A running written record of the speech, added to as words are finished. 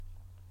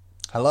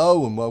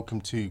Hello and welcome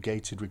to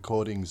Gated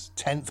Recordings'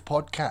 10th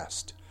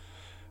podcast.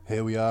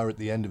 Here we are at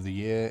the end of the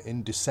year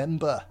in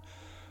December,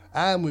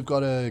 and we've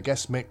got a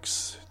guest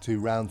mix to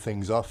round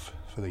things off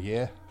for the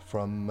year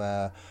from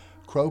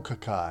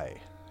Crocakai,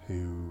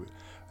 who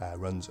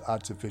runs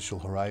Artificial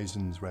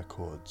Horizons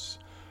Records,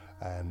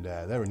 and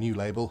they're a new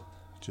label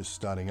just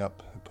starting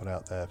up, put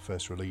out their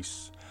first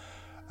release.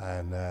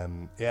 And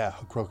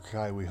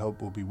Crocakai, we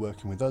hope, will be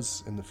working with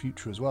us in the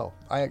future as well.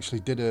 I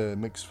actually did a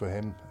mix for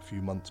him a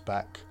few months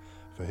back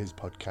for his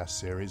podcast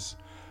series,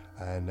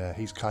 and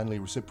he's kindly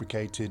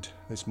reciprocated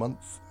this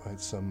month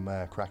with some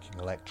cracking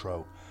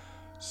electro.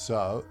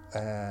 So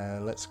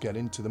let's get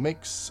into the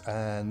mix,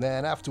 and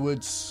then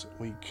afterwards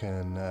we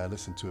can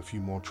listen to a few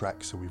more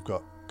tracks that we've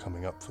got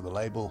coming up for the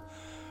label,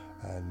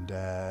 and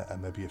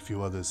maybe a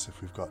few others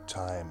if we've got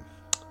time.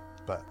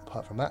 But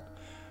apart from that,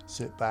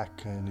 sit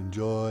back and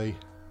enjoy.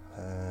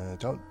 You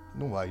don't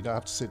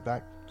have to sit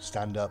back.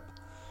 Stand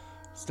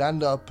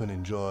up and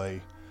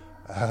enjoy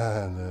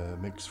the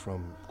mix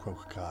from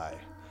Crocakai.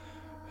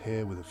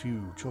 Here with a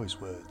few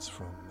choice words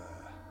from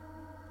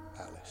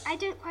Alice. I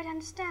don't quite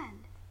understand.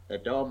 The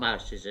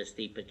Dormouse is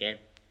asleep again.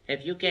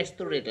 Have you guessed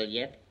the riddle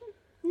yet?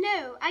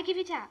 No, I give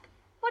it up.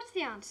 What's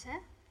the answer?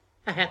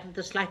 I haven't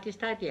the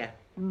slightest idea.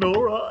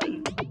 Nor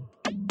I.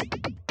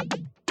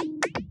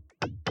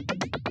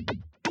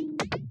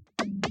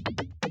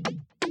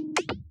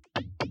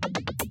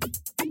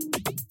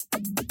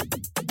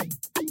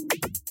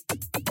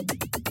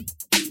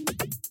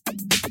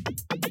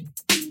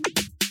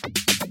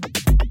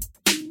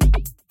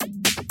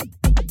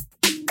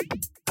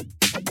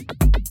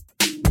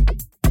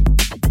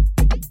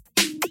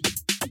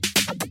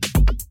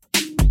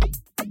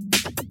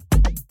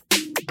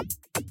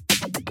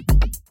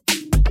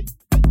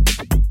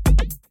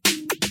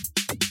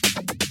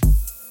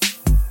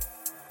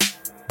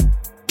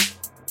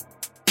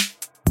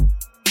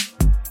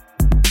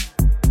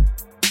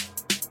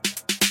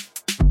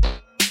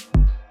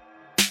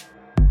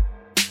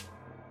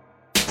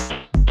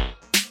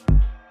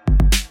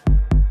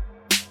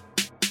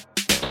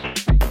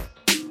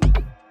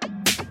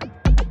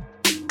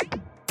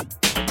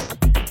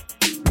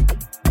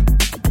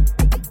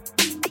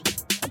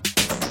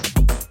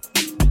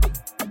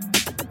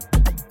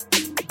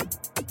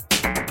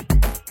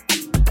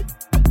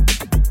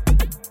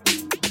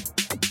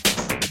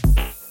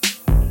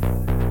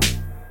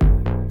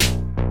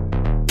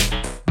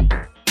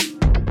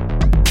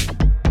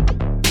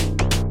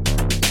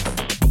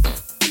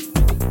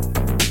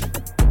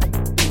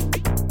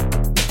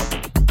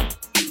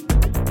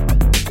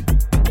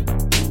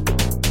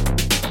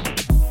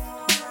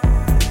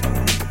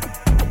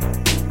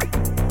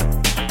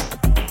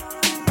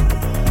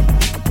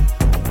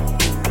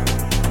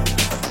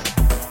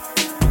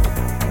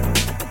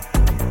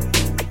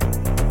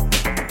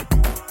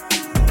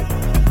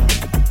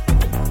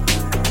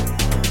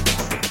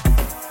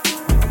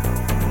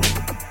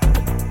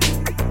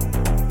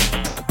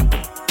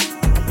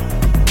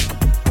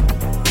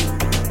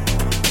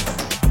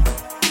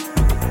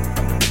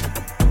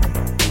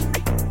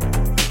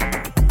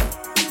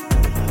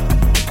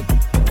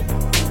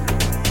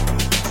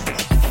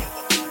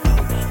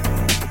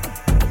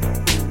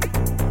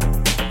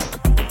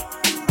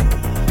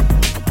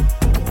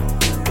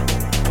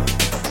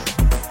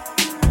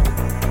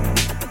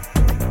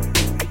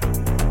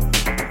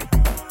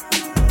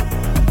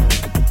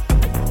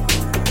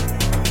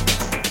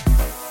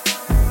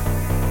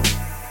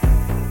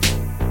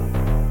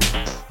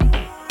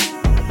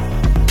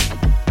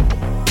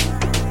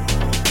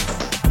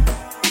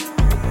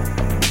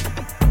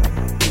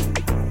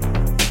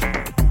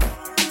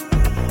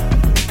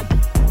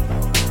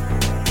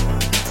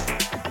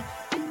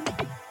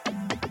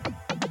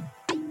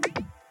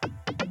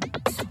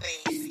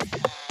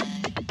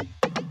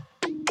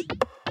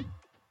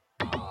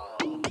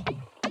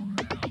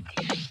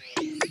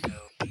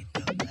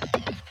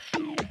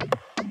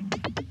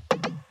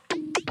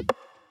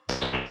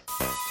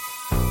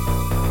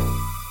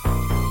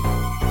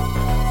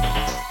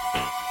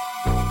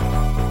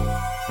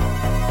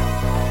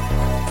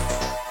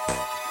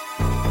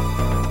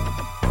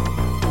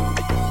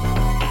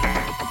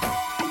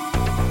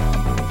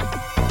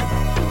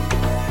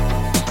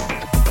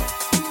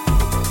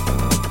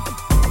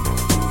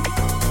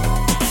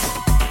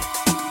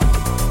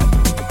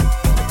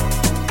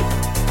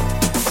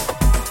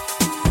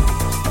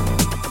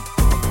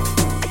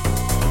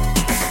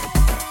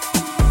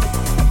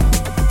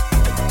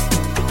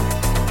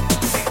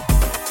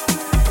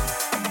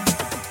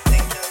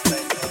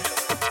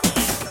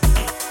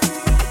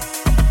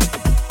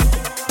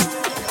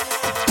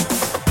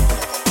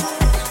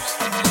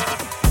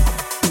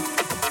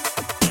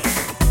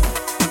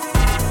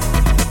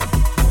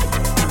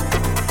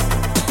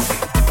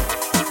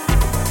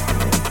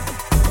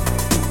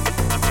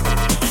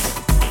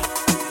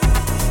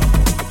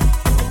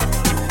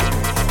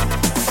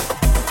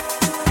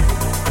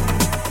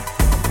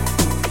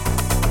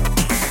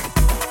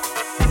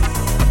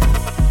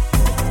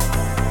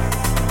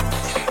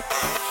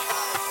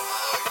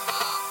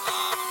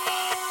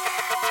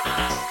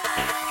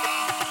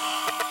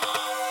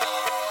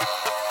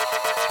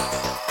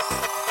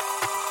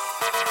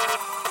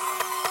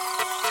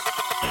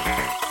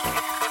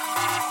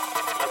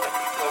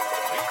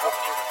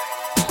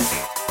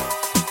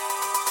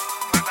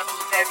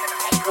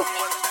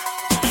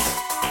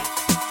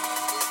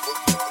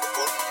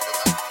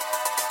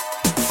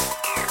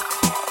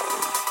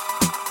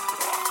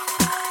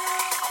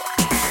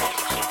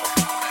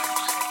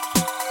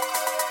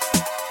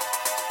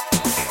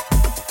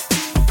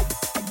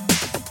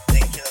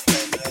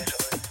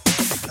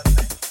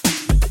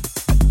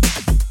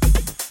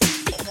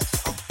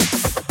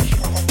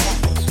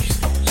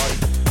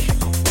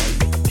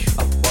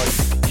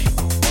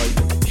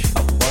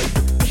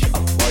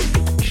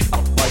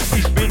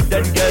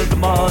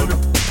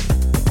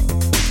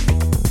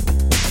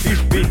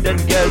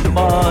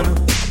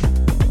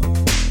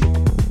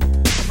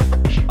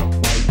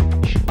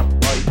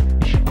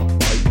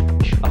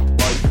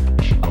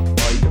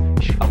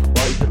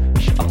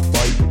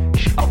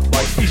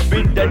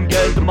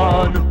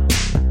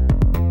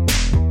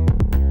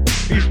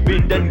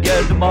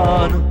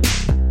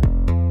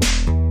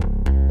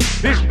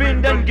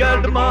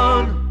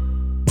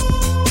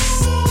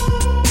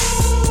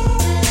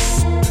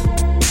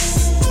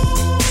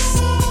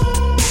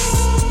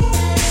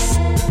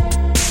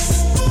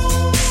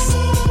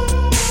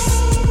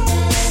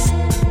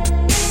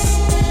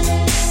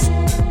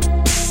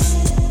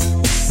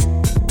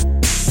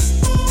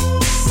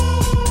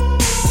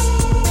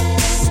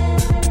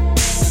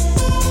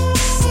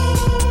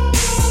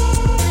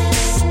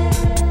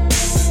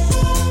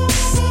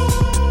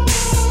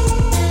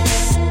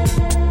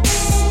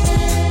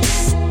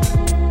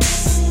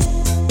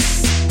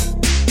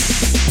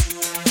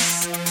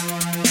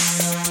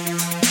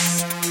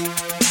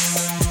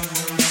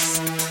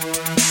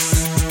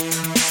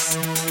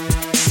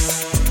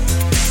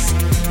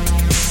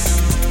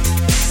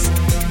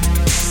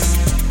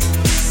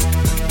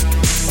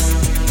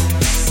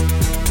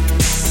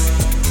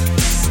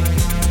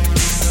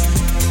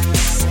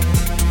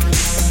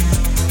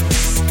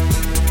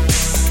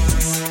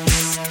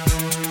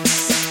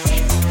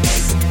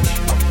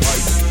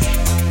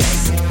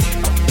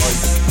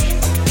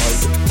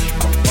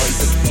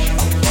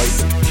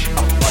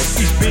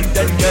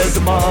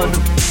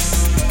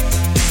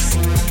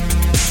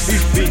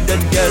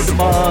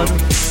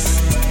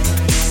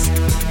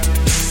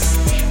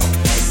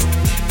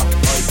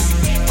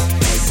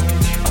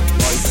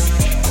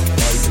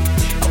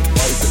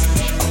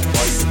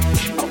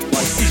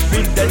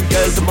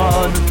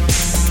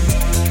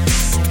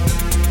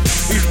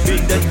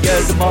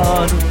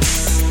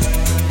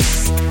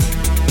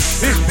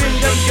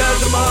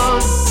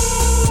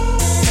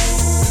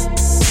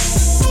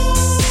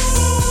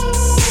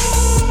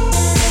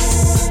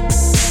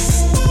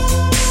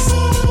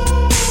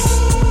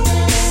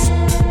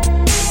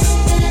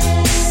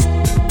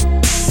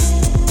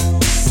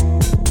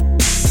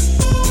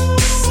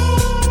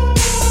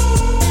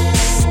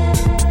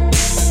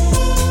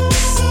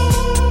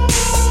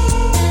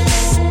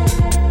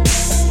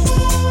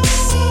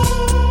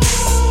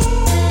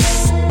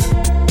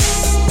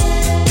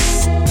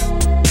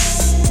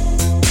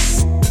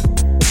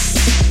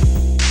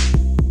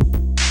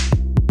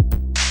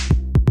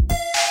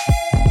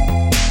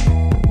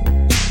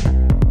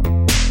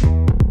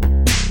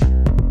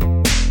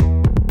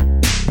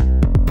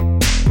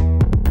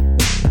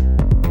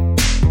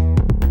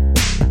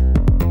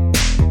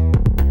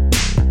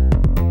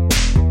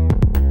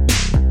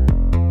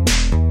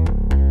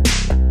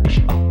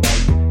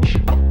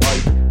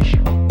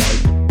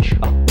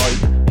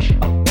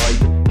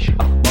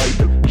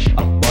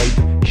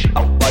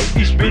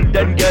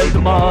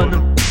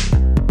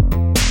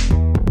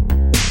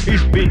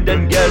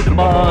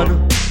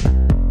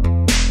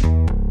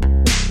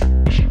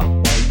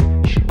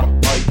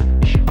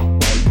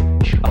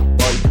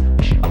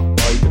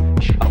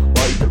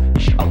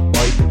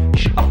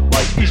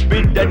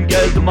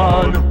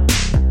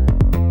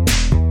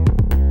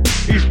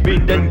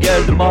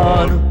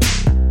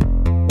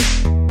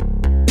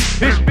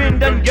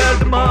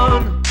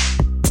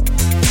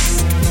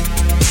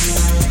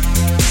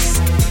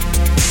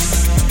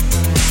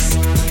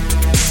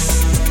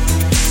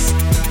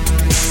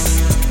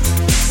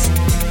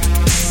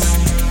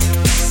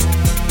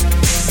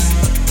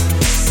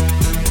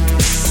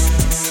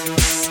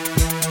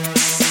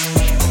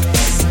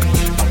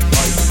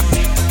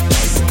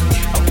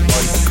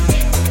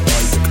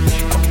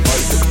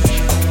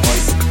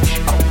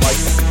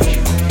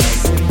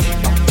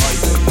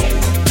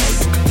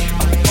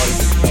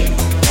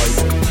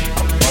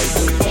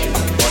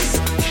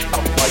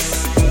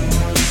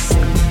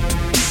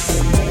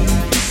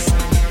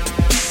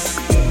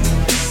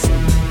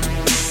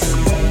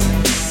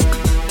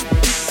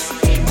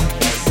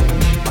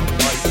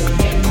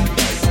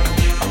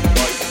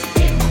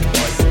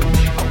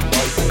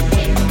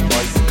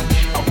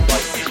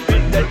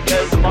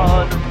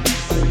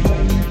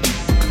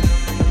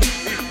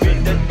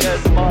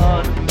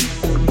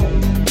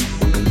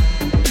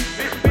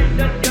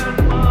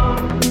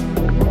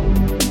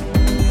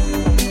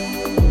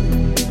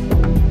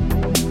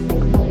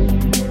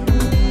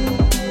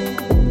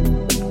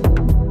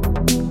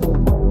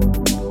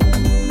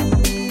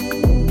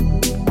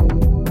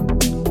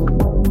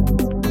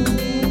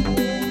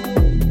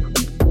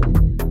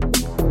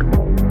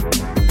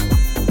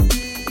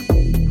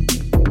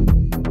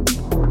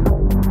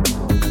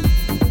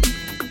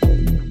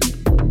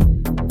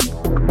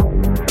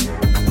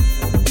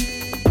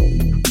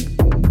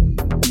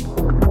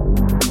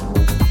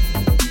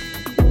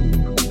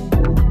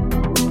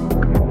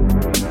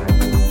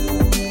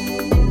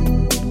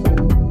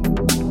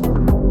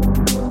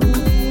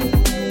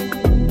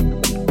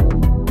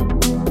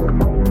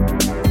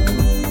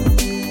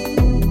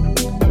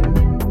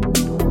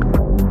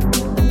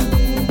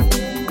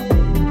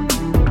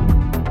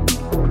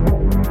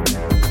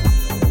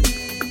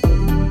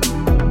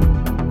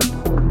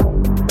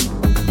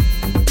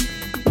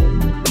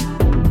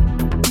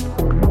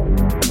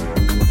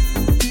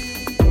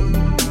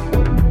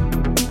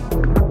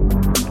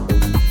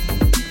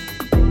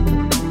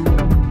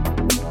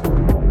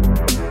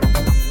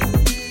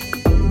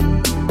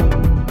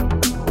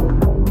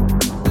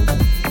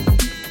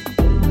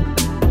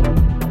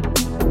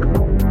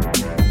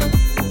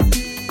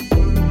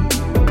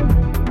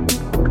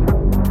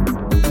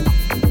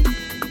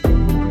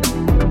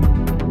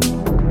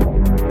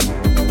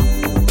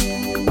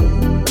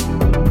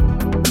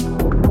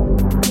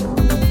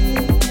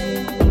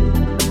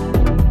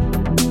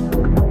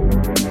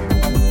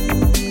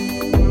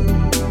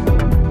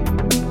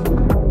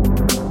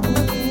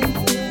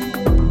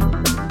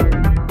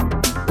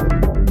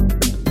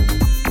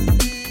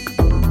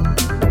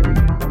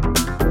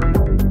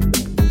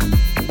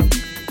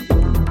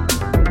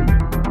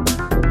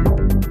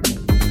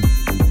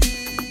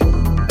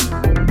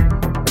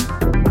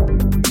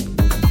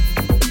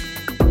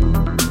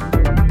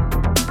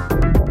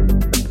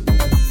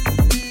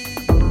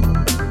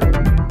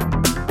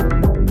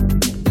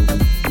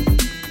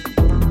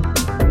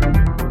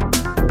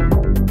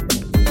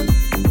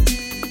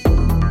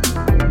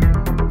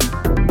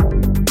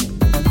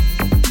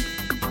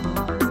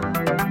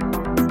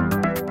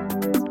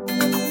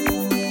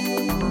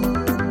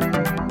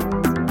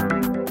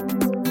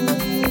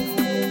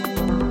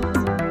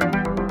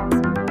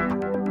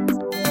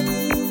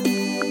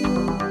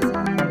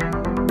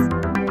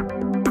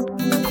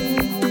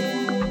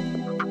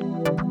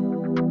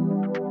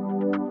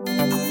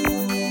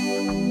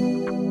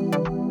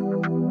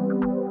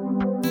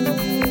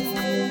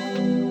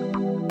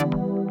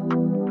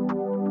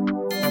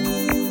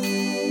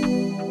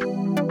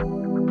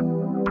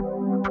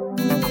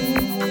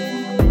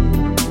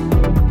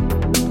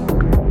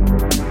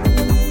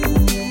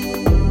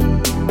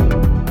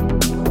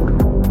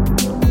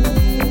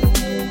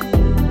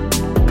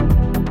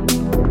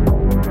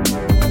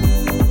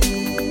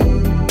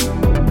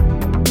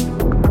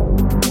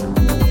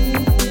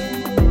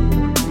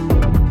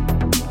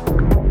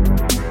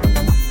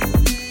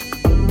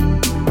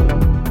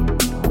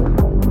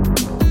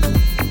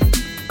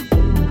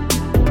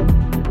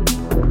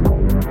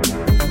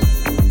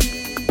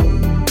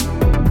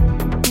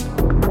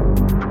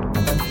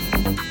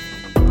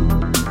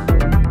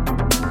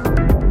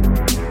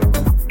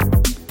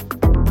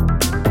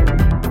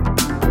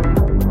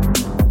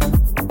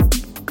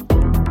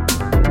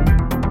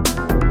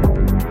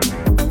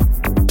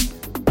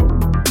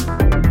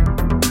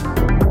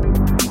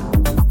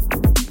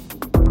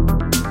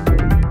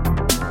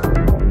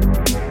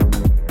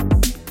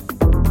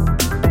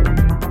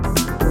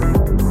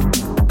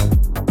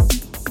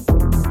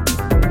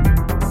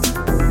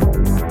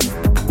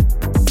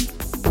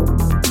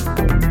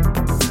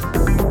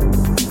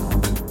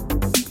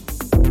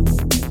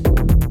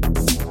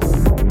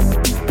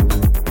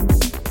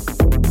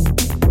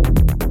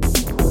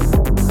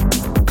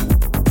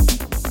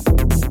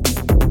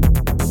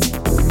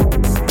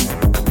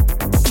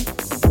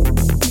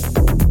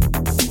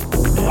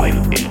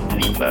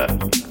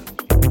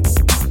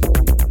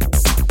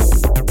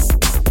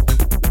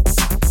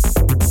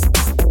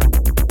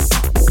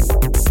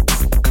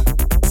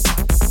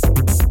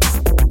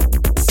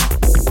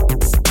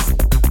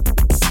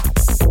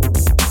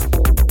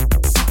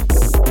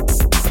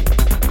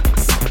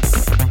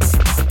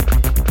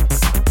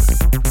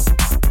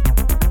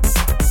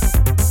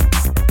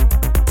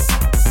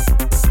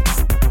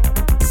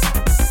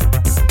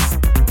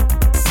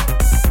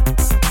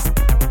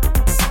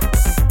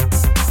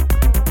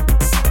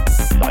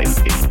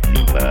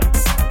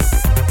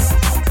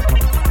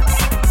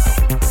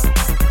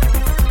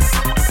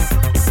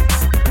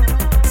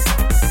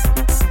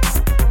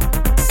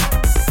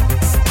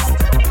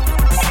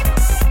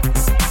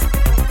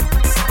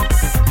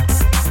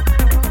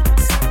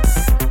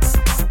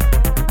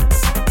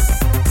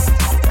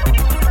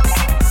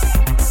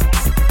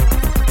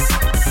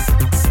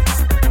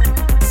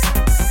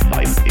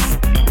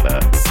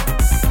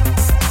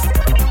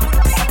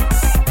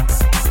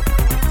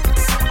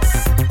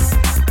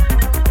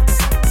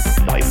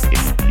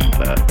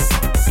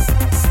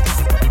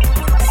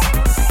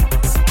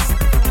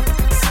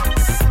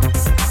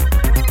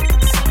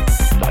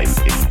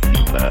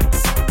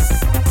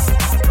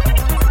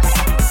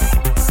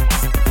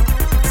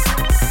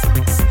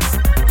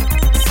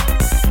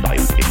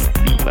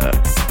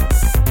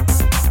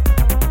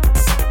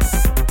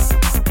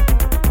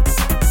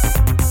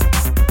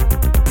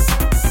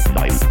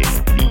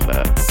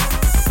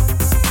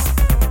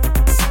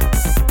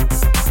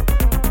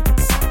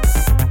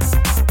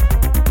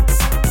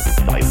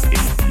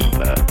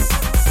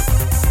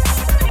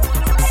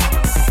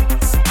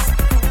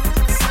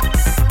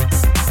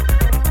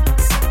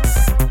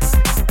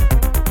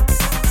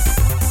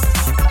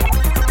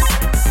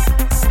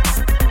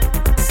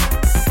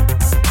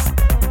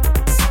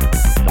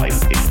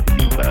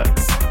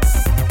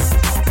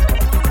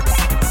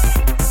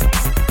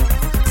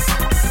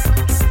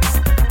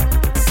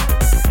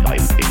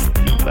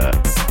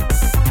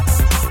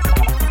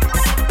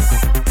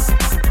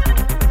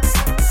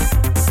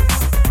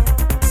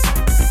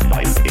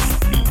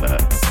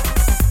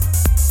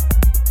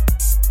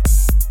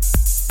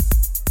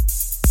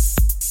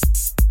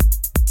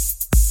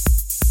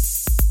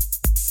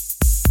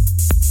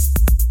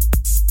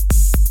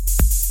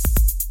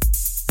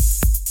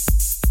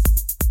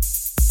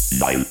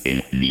 weil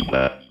ich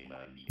liebe.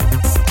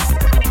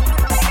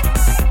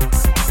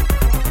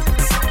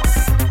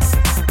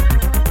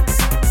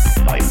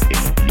 Weil ich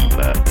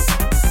liebe.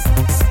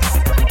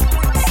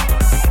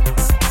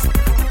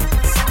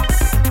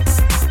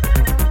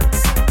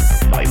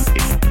 Weil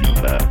ich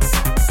liebe.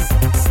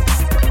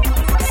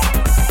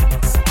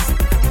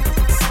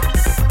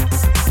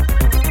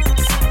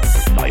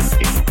 Weil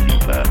ich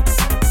liebe.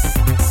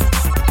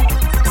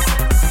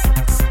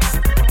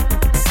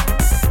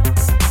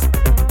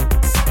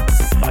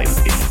 Weil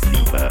ich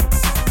liebe.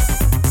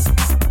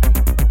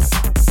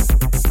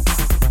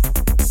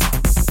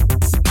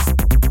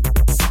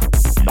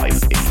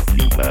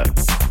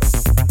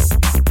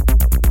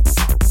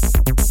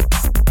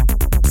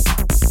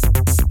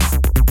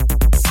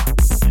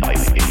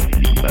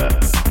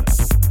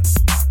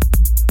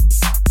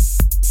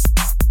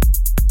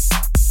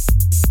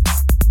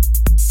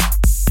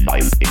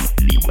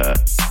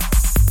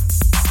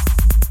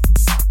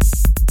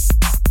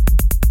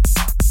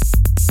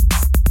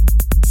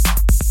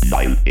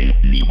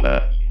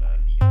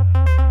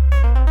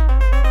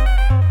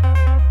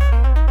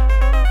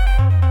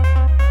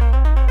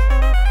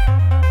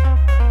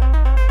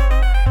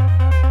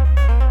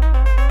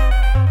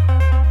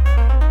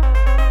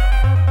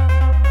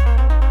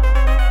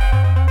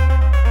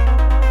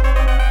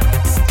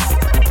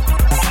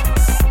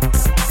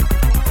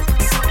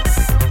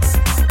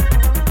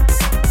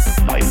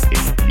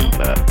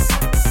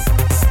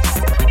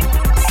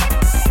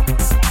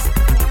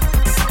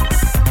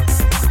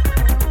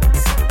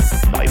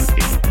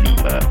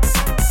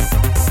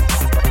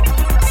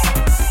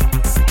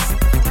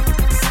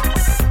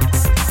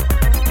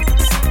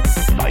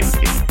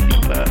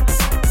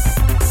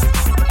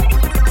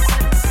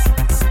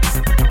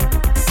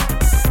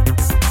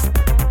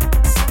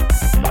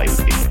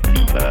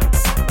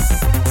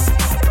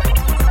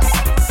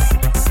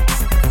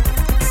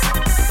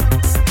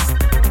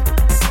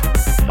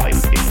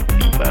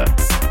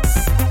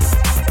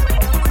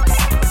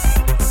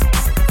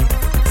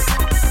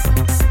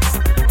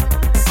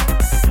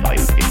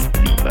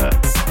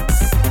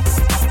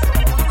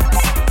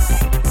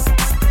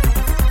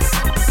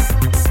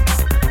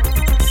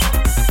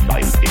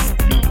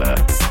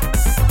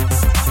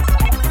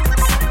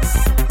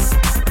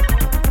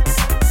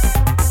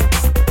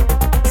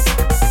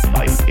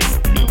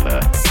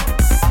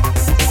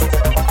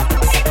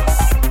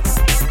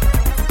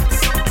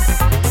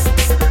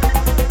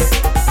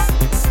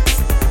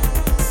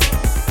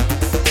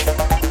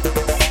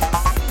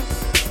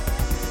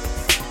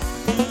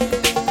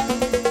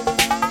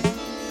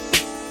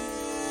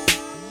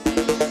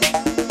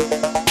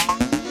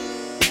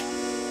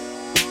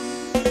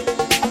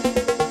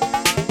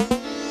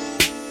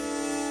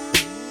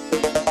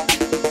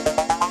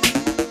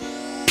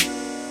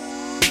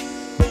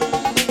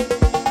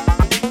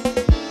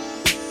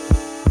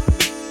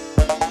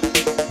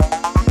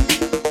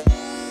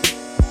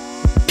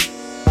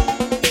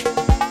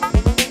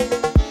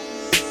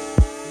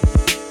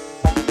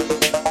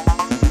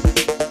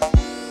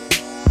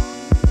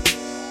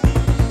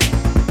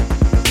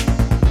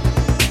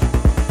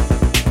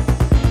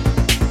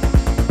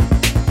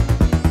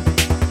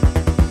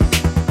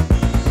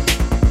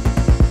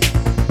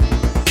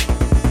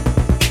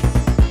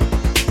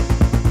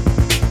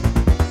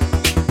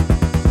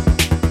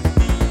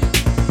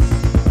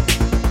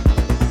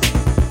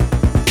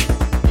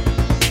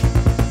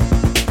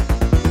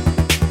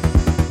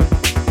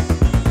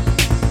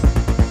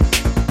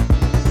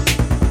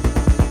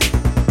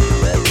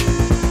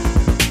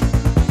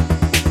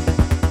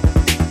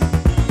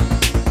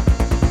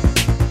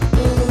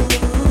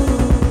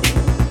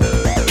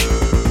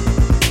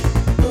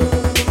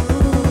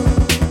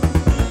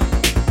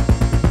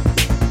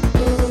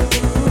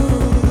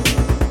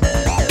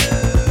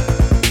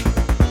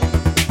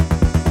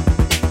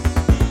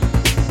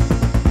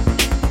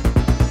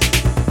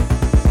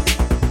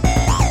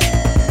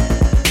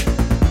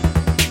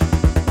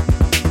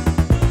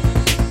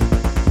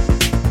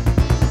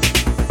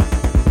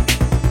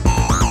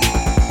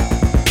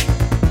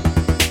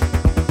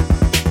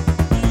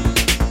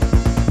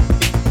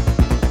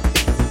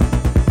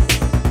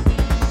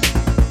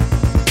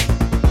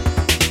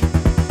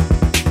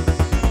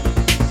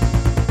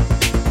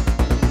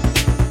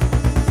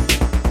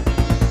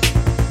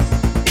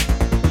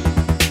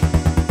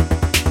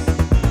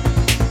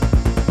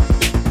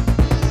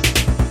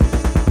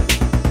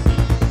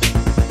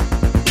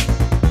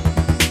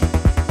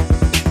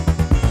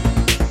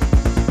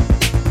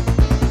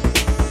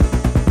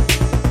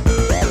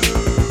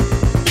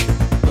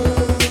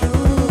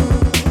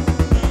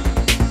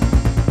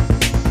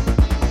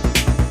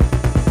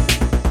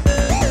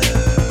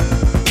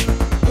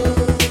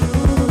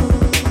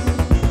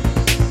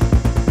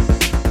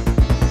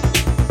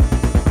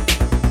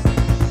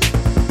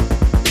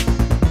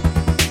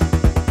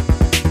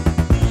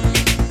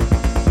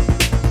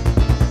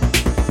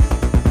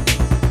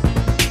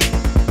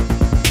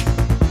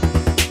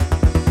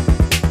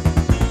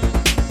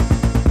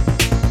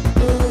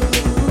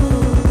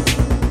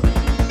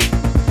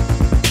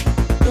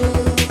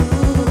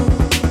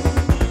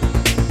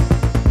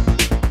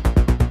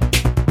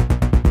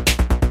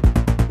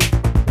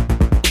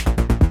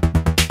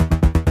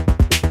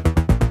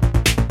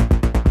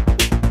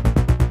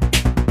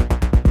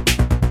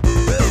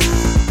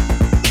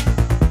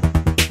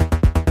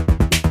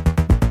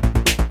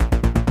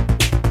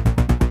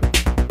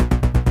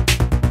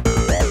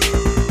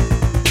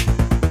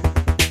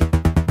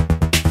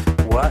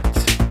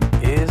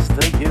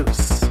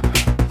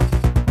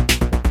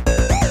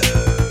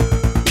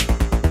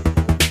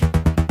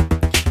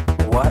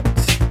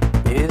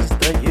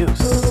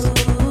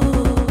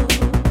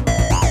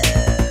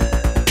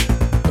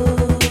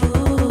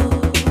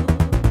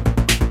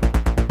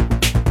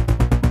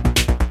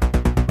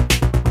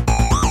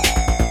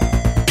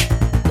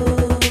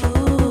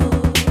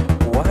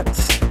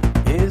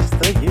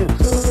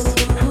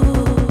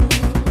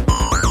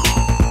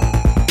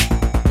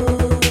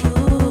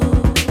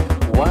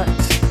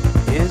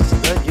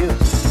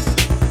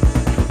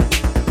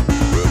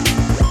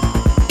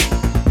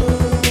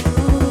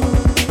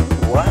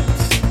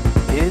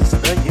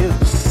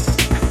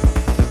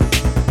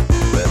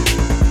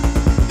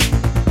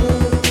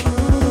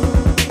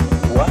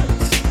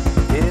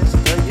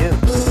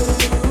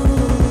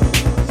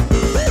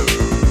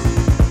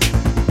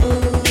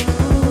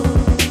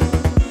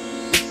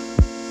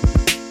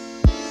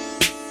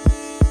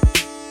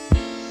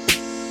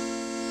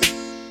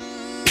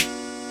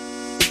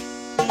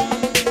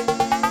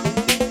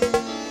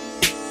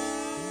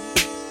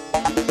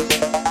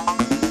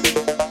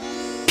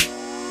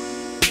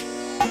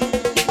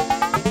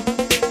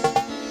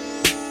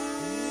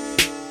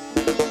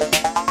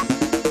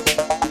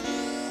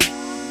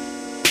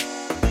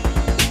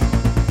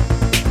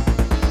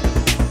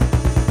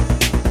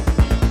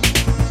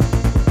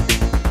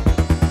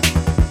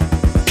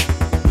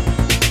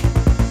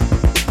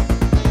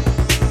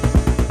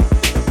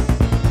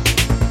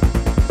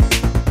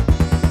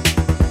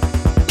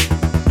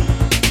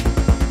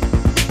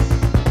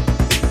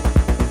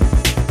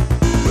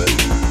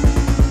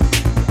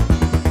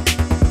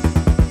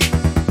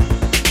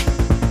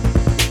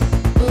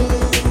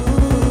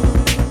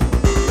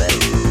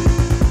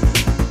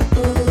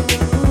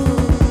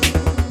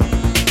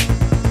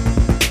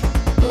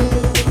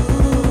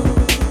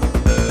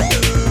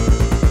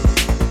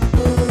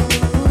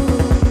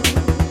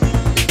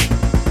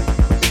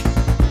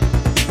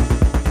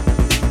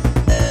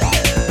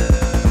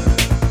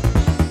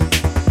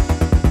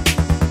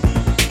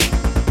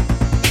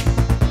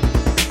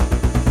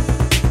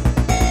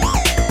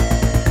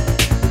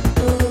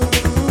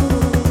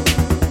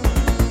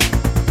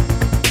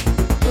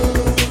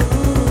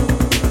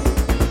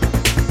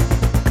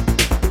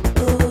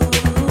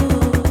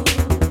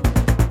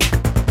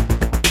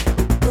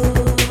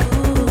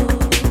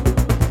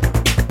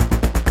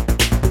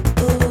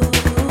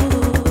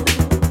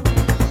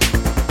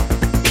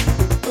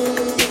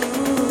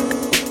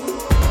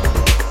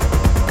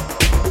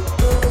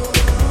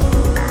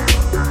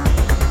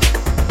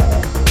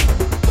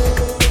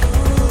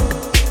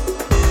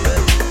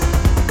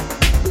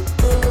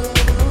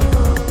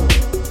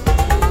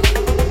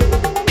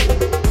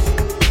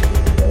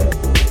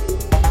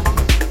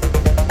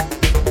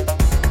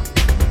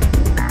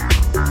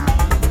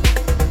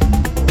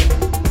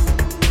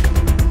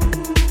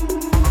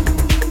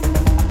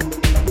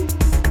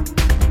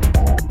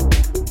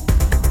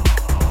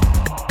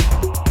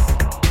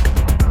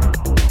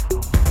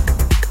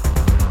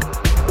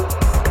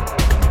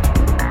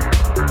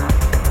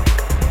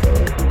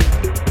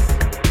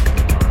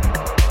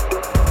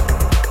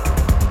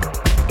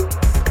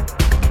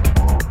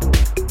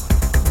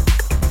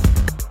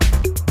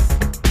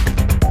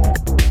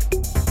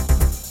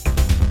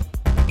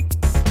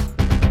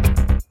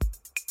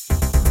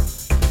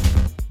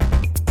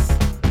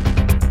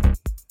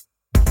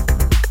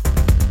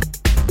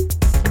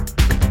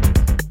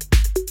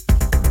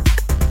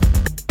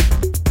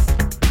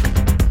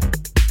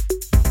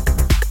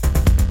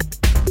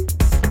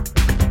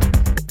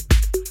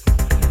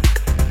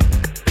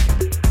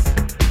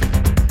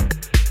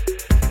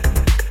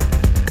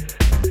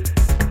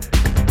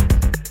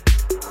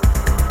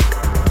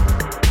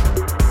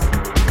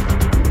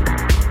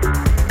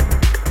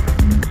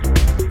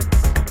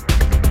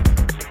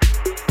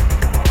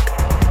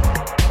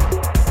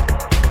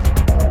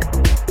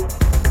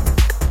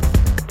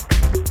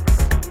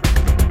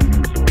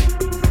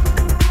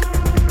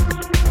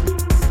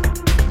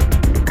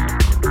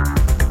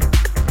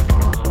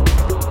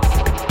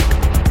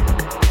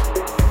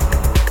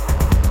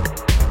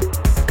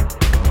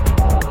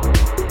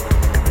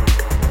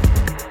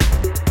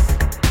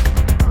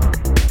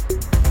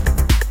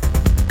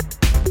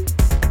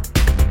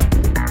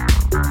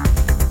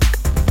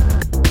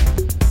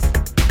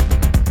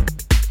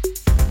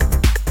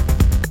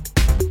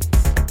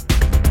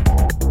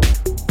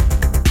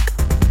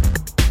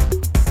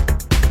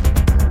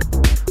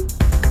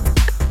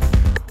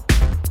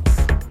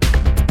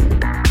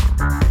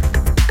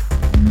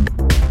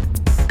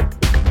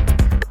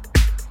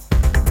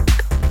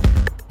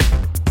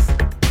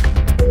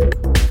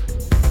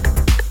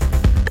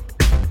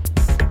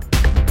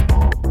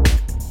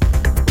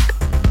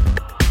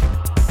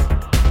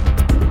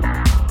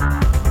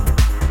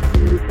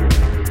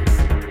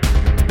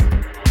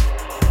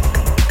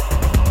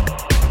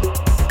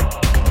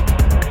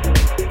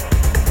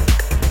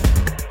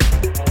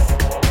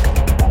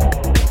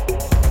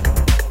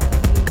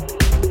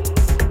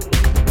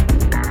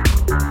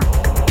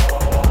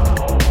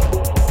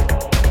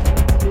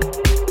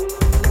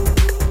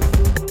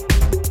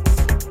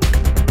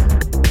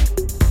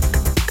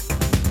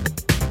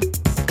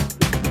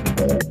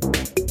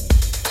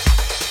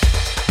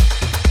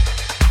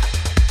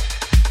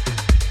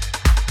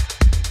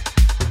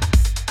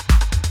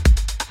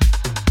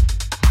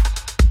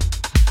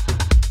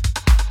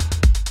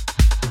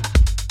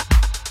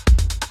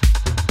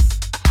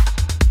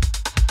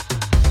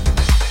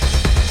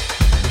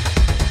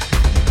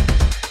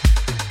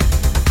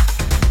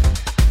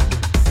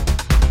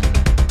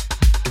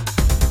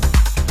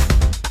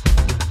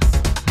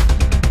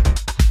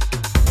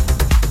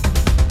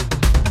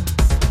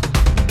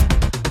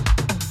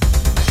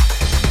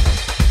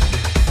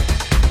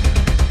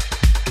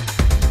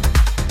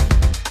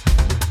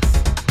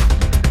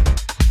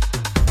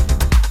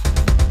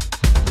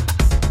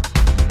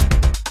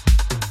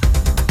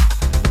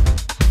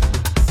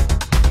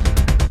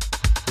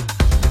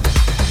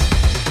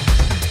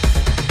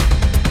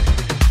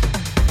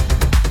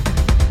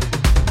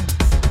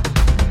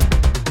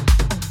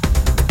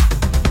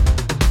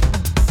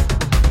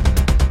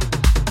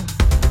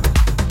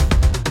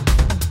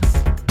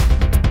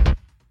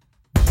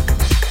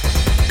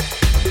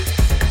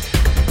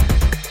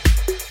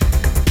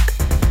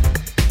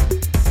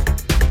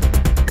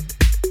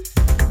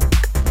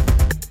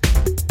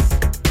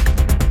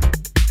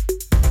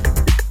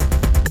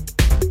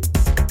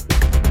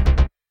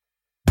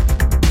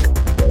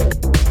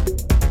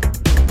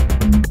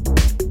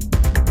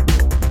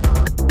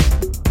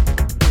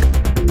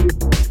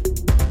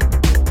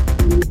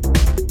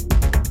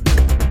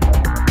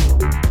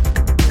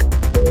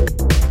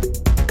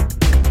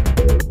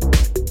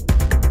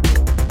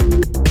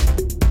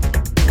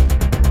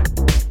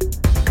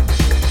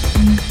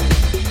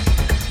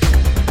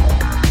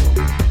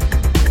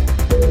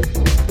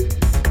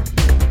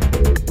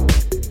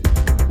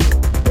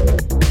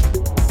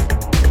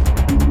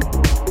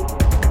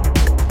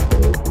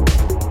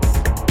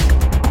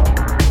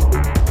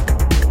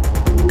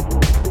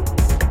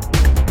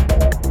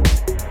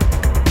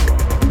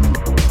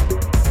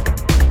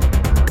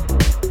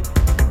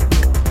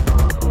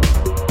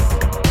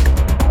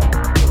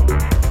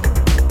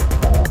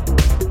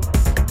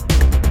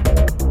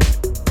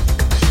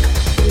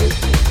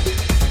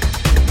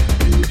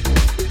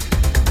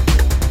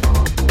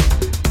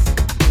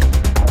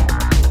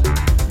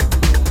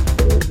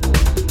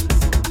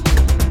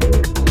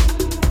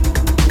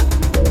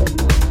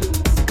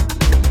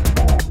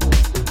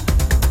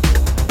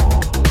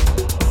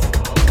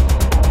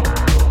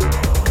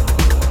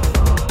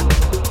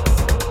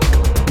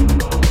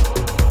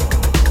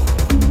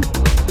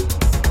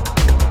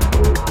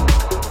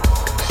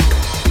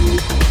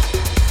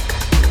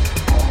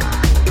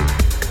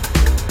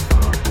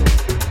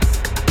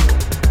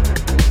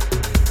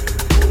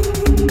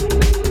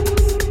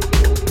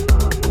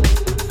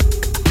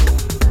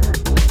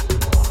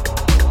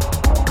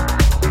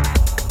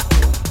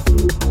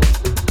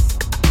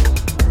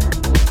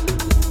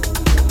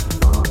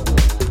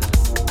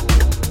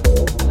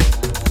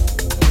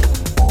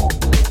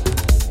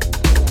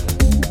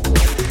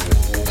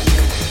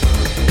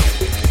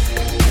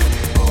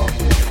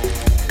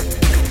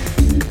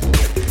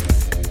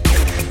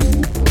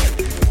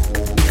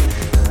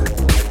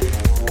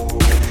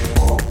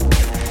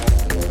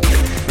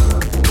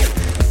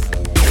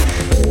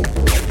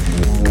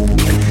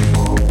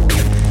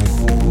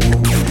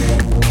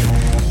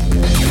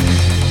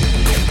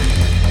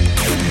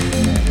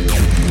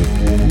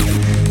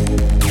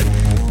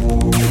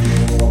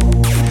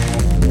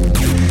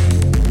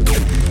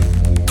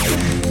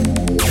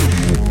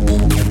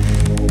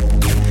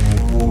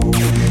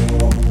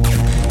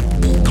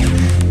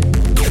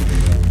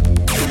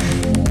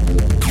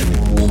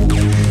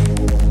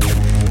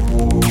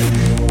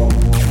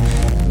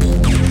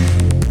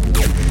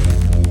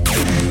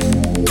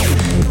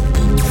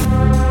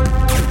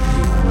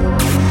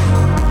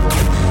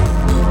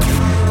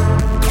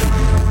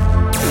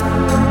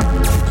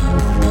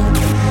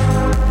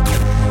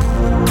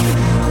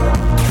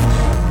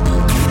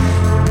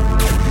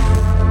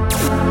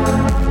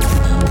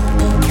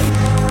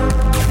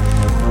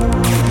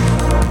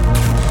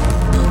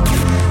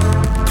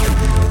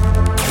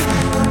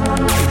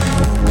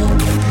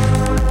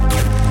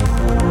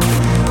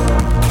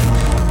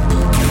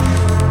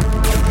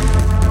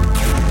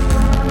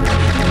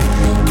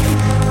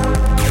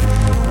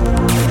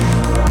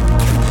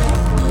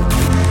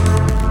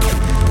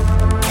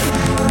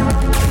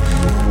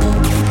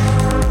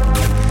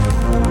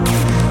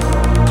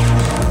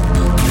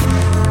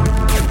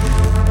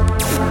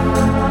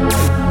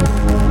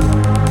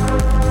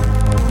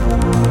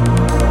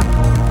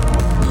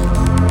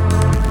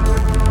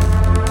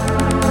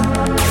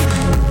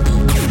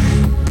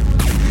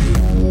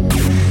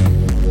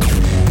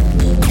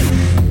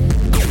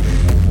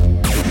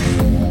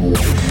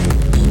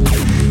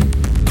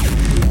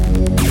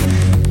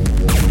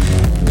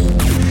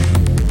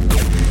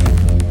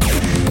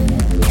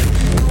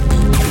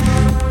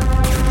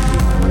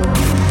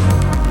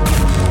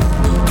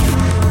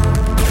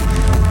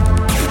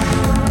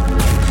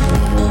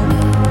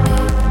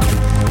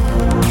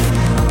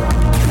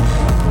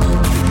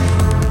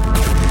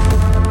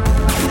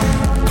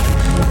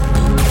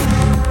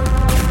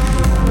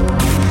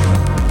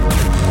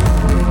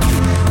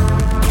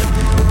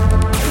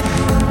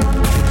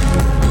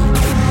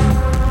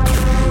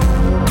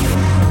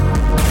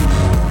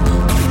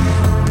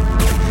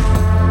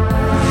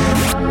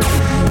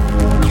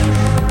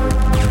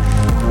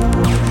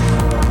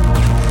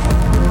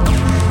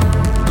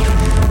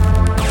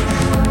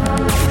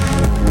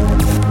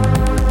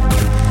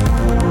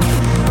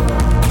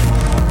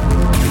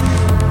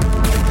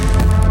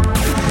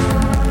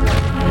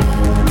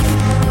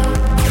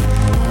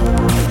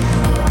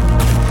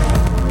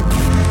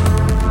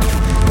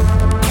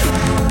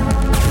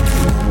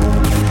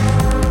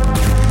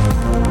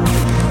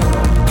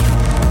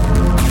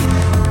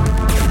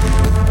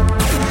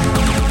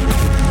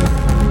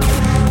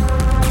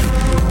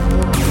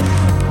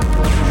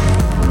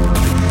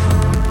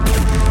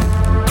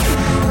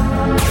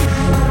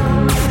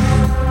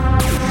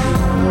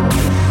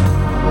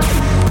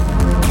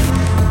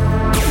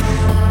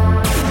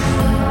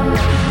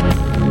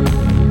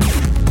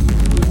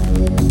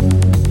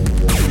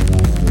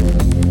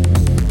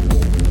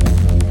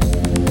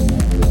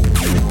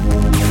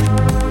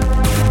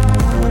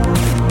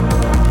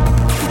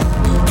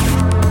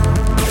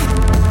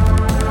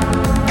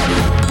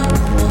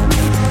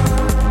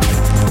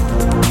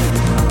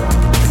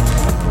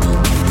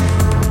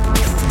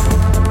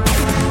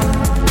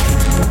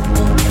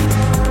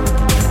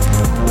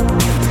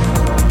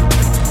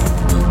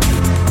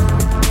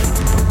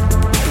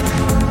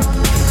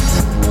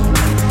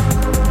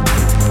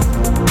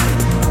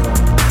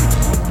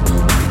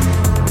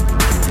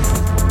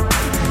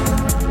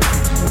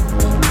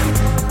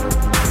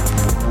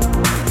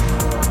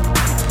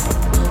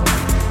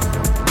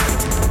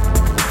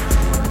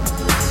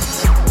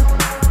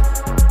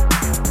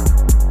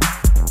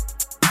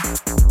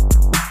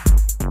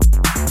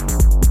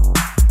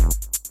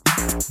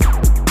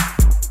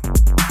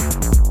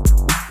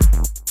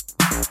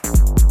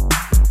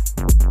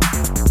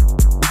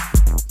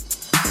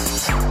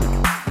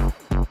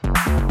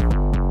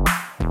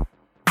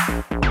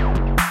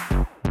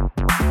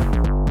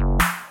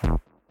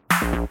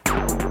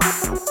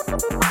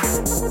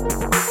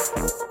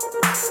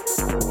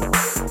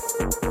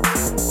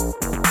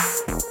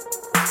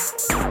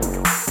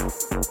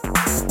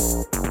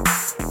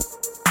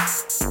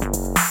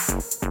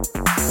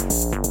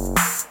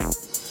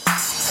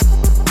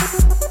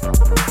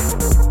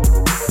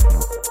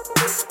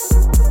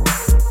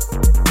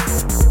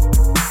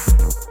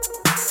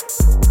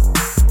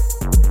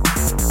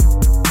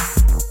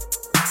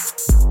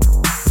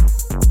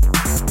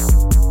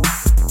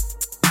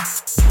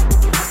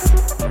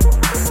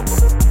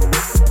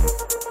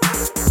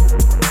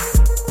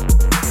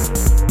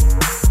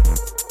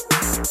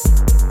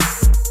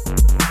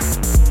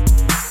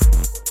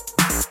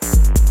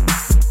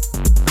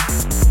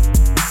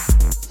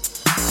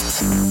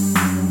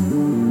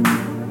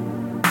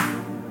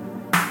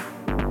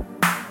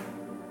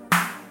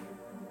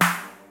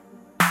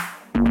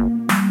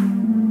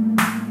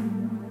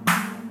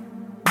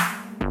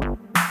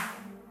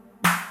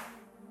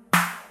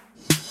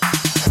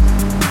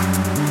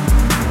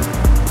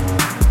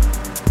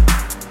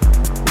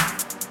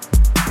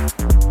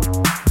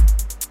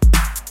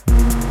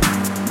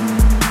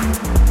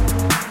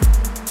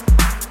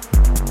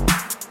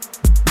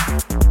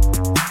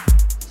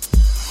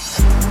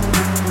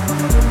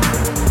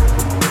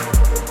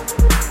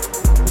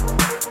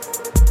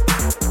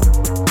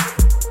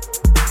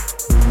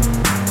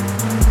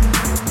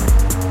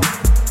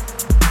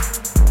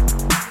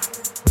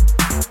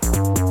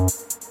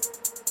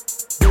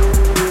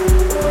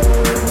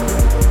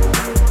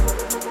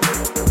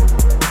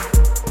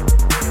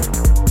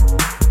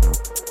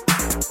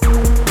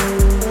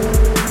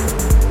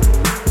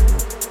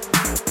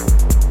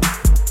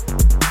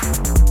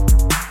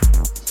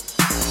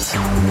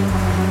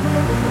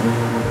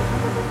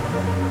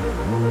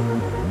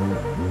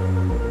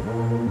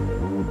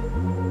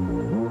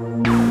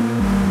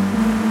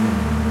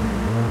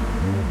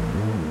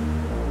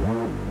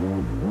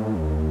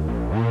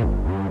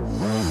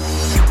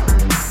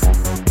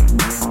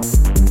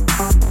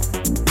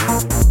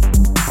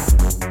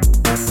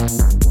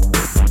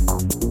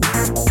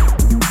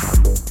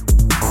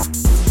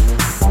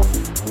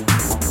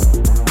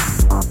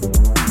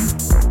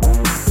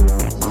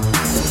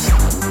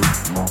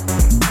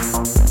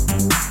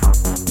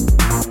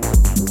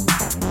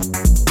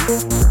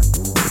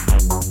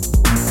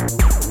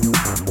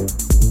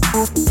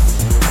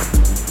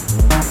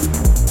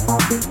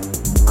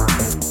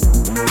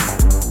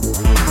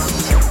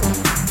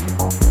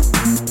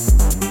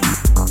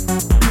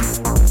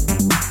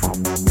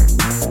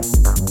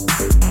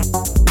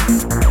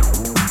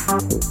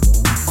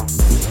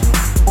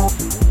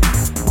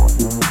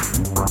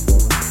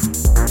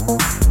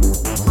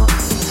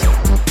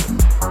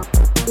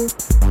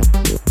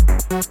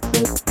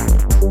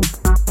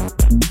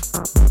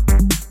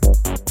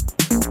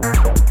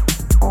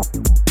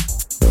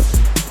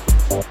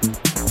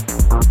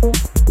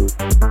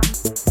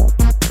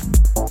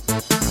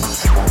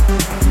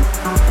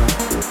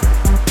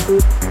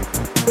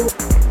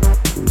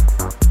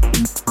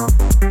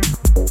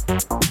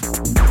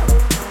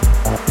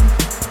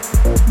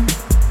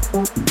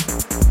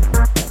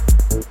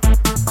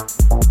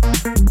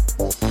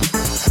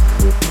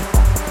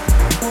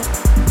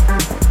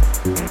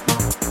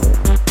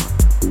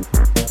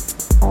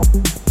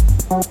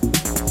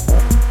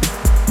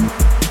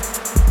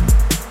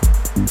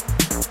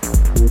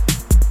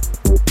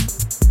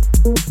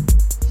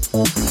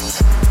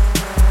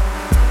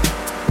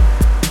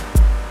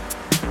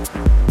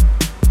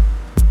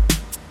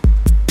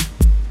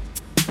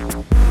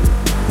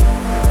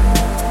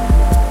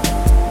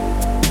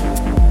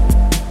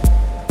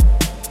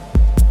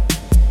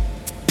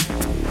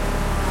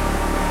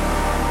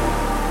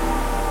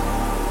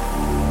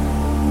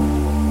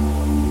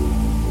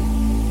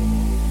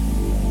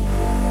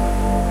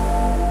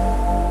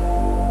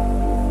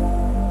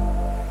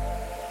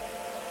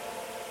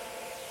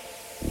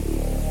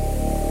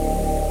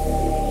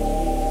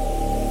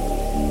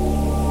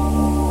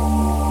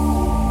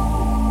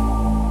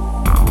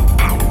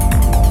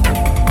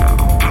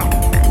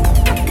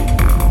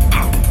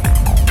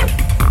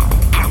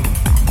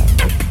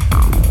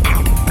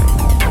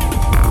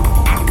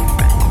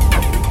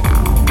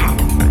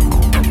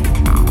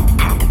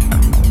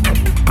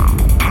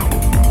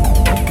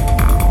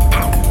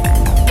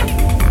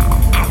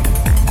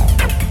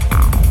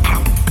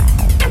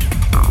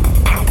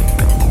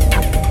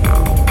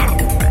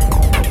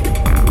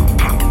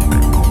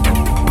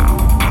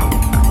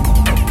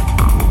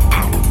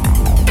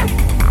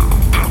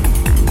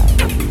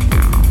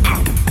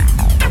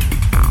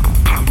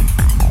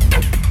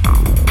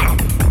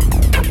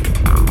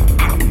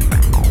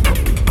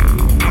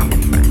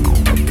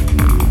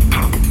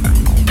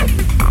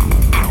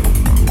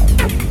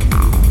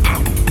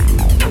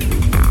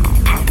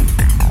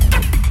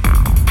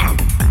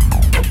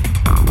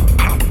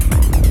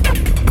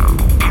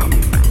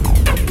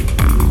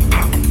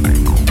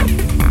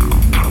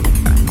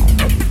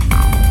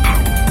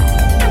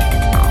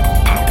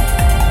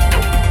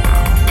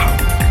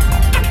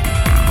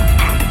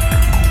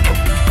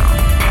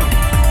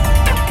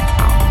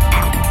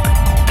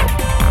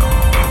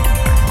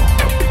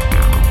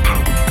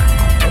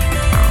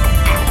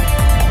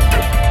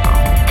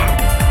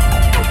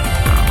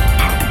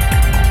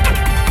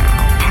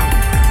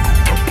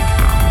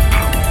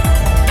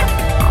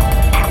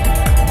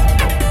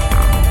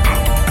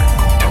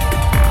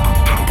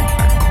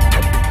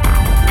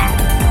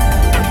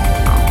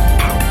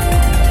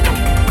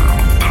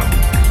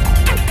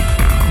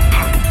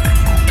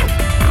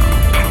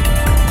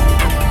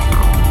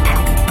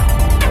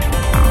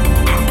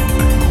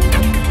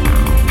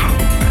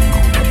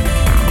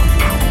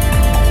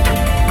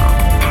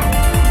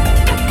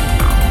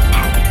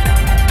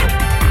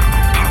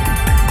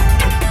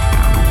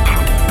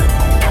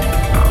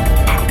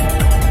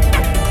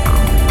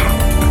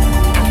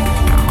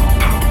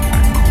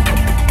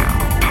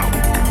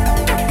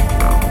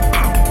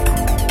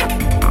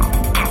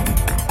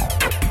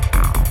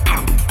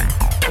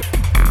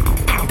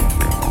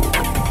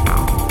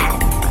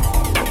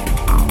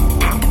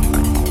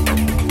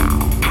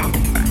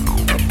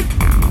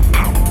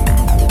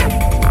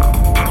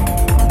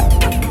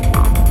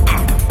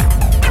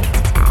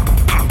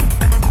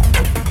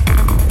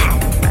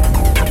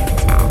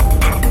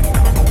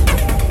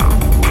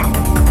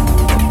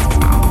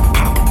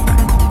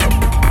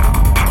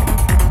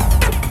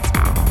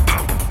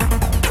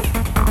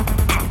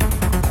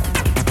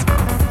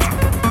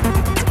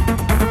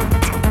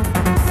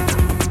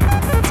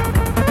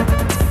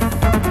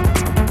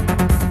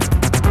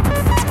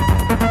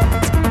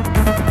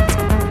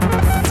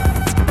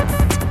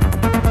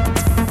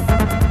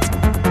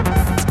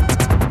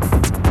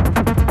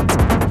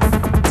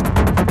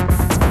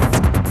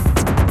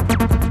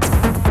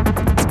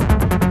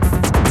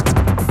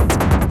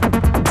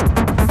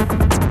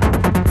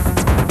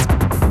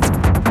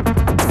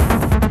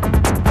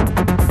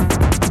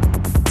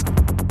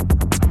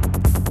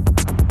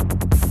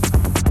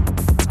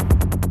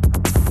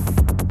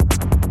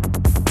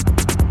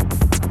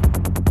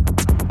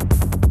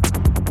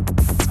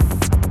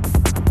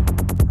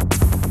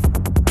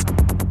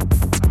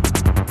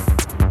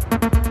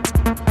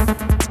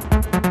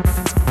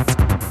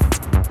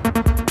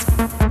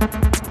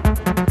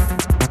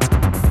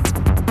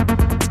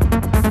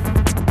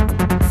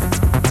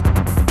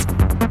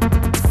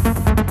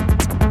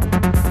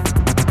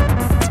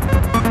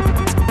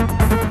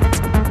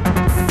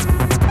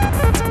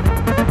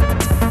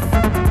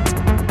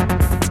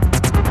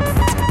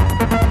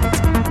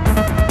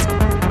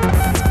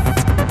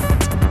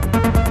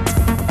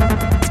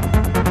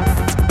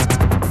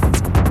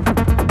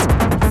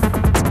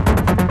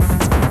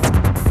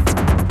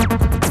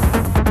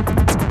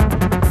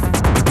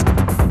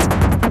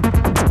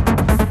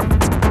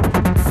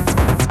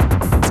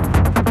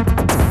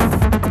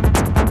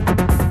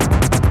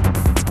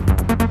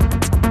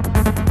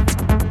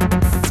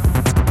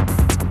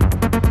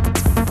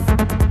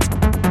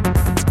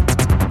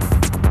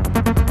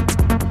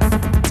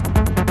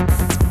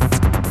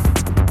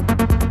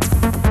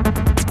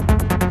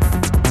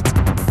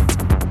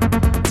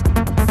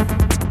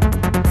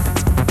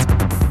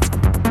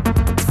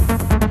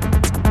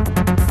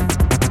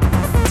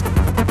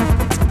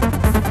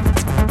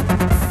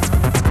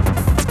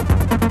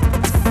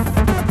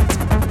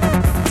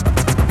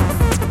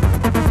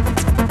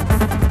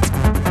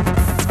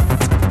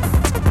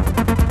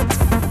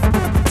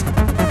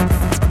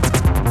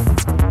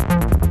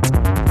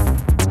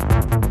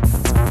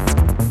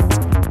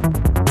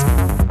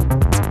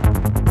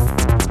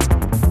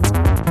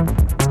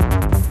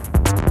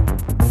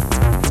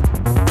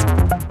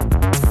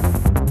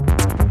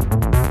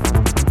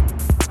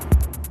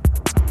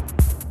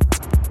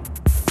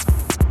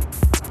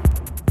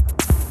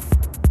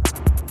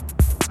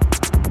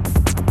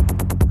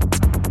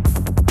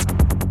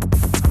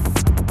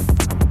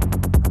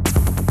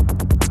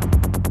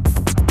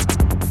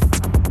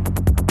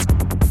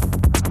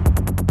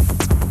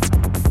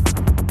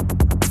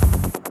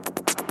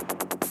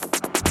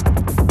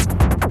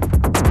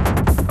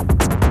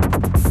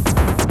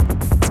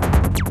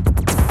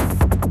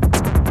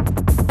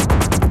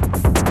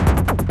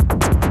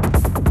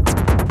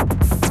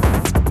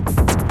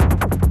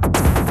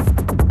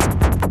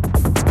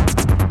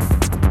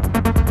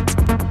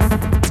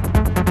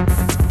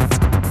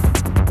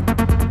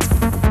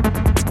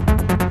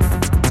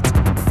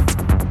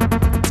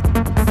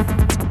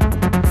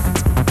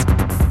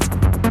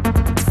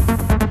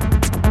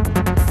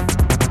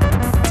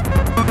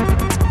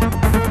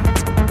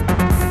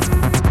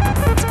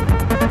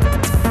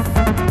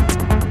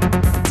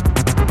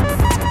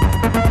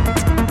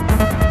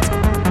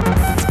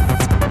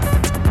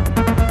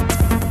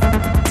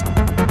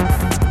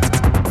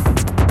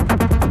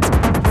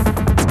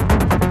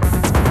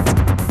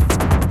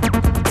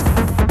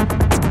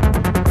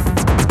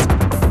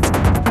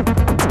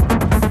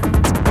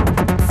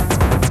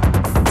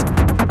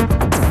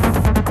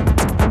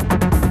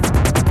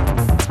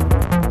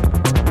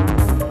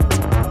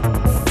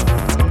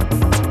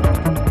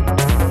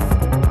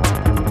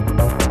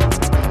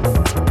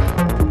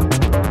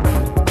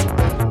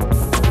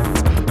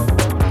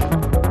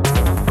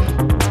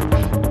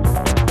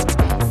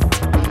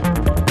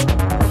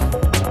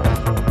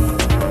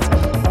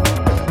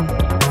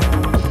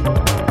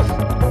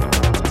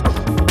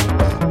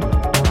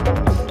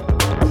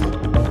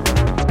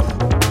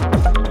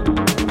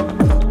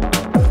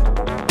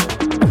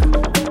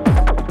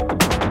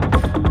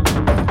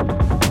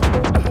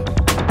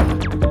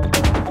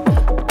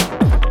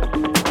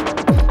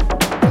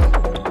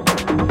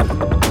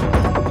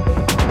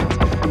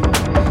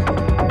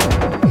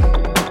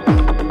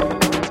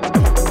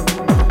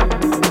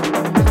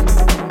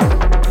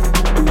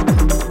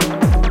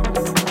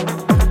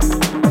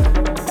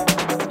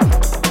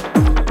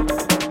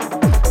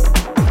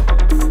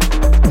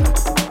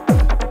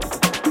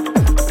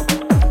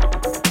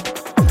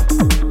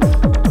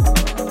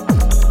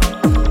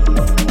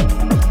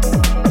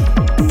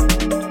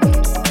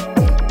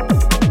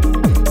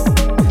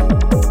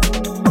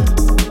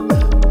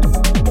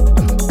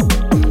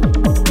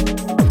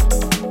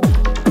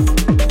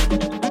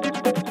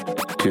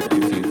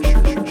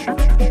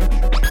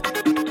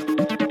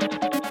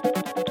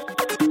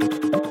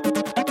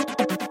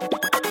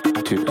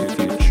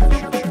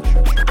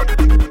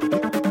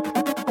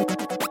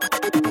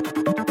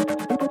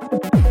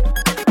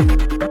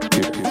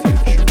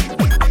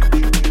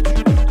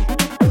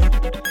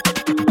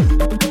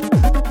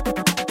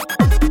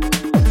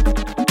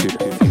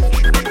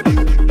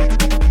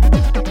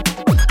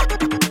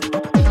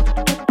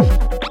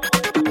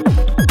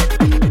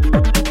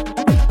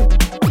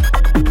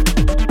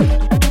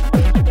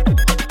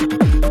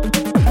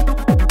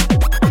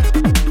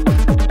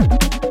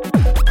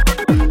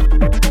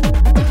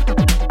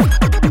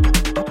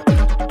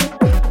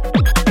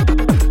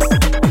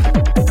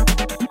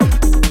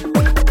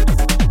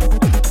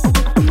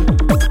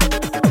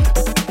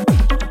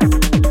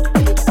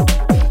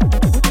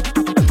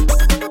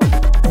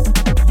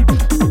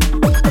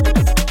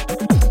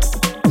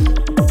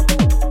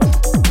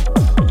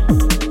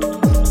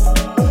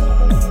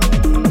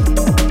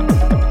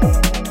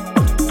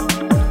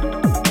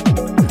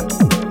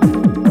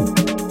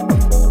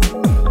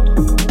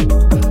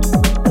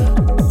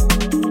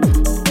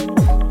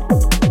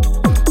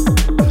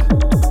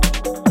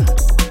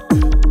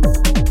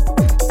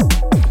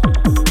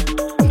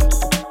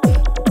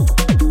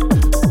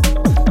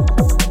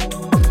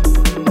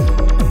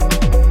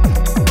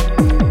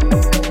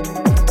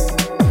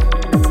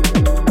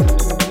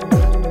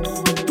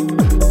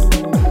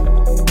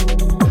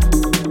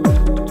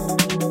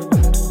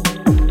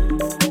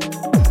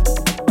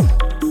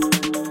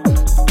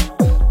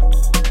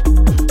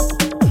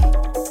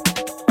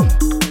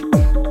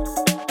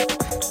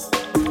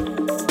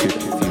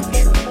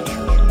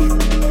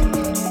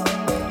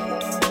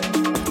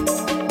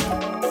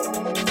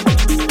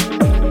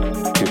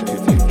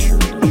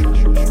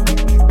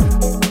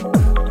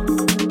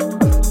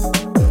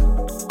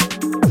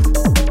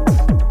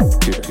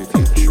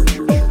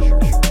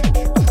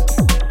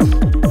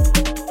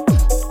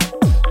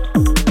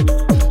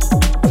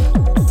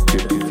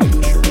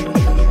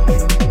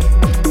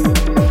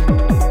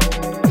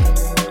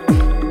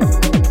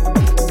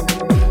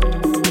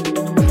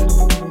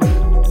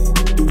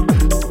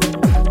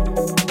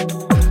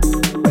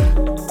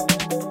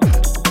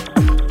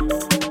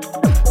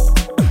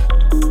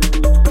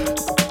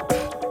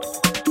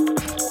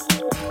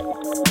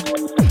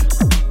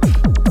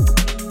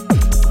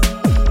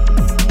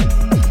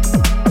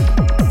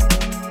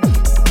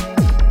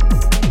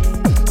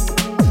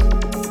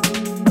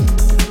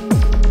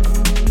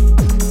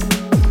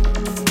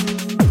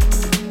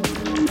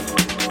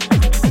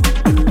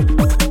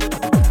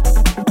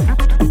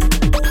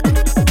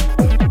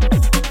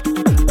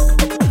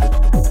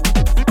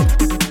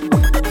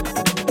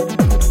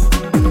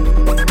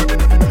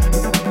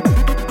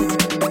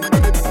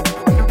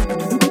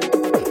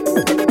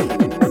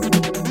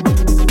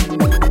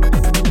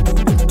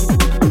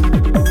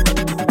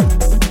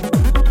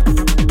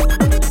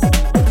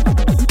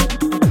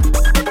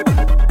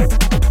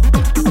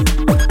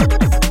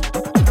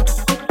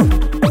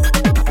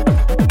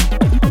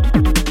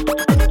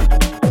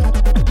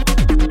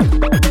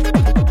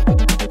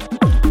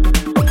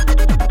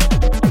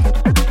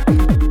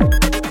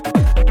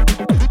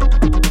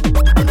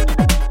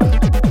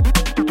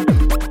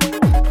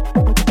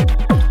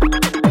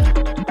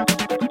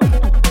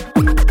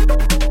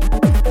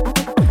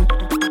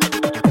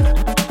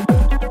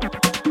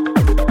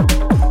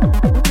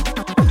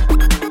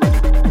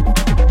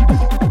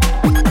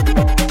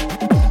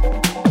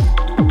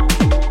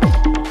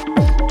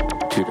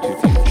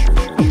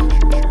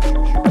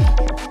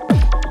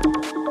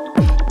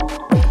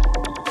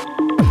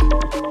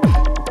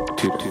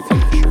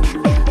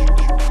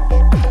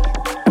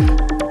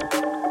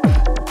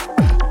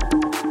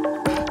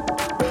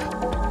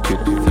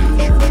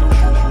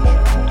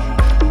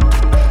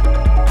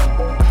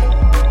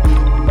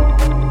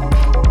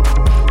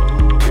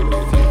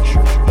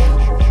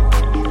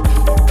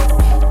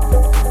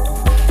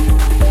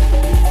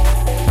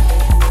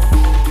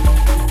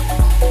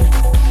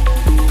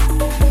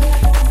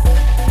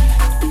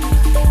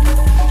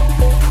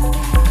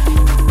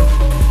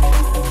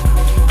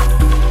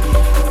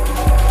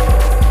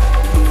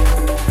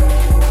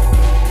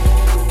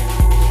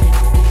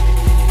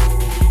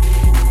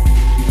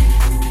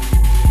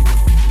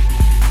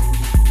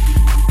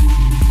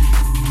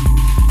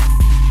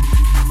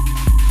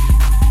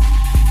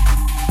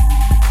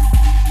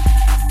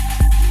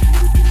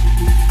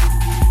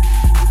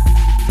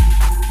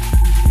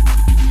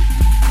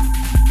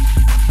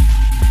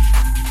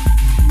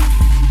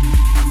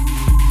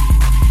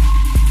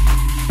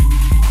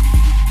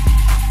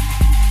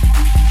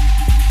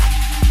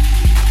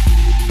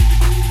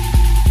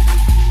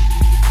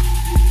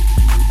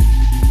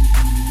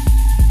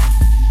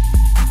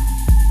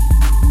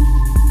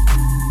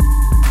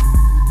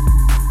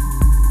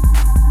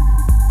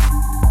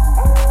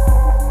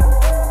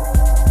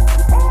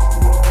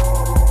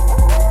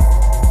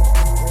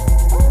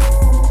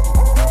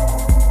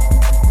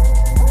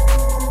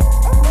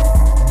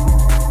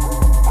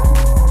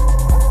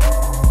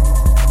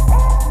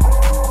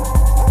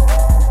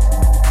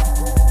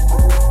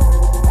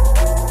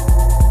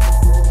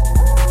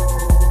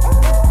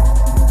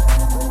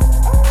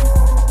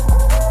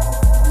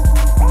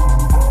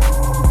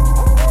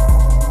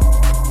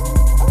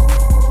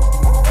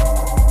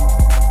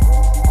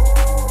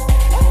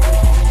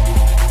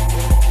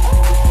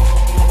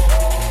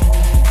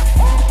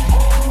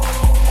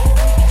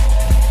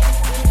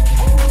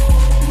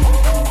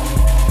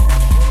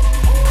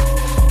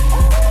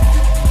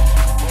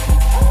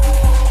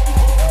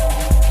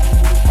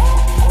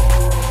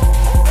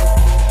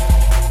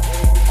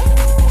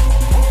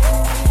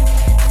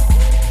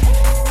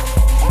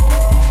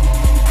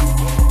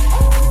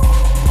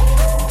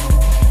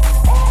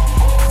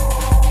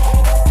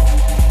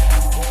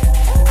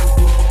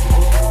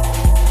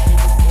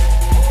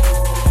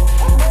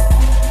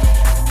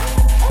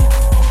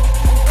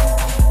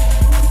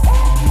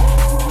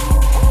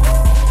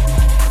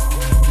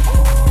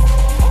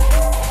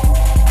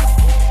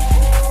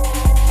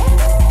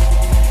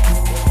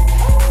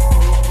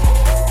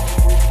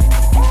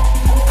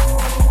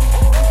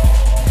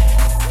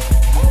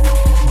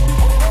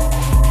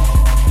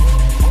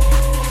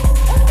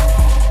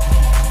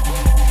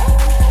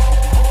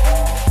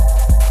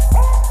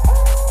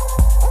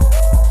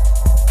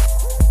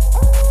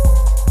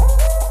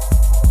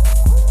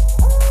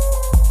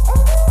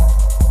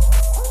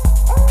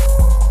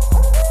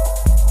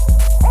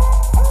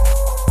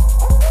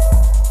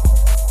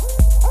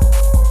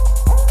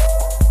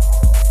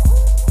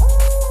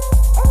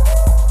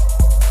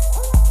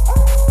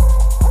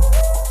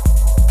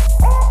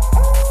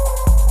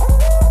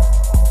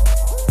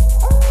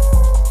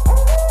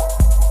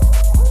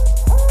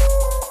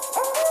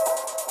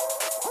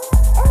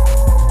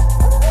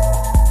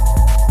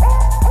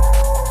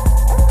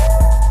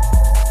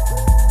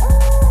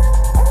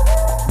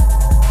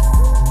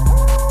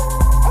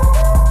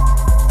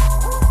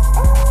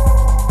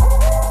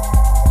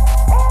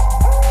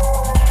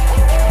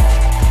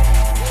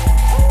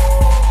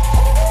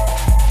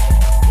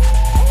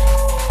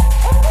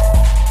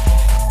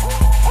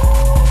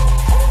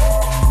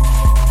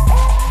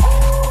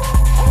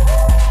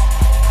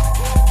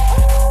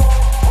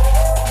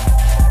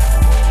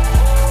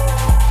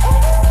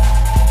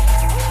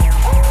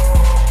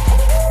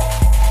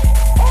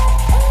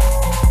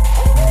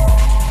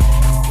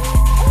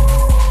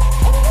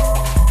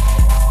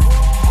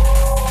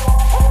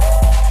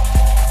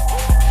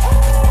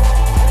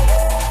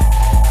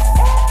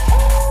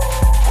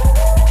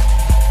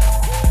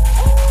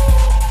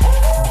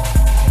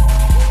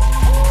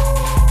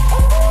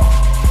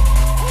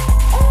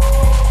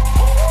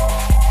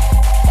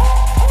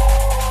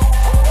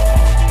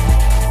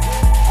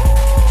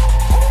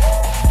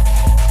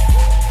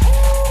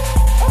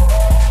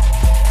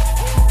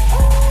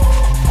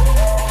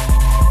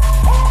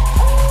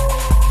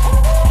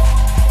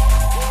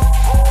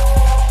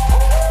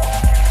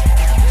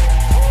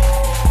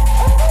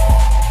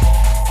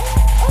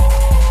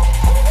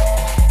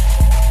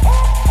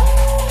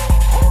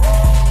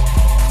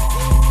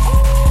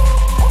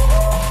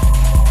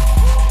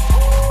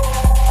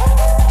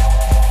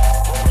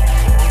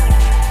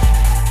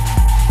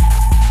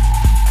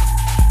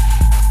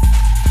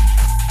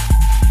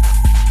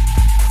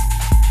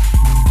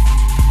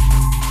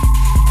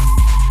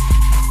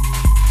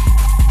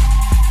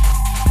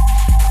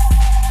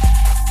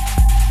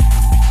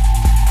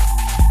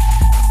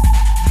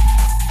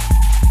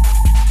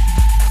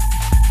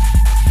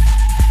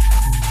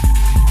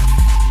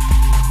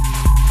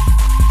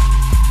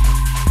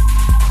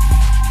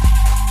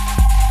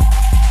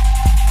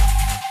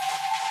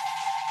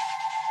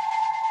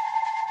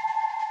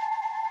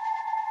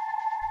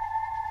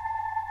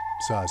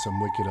 So some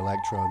wicked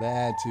electro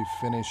there to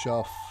finish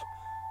off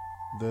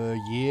the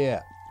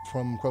year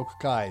from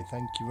Crocakai.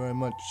 Thank you very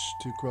much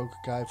to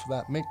Crocakai for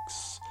that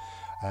mix.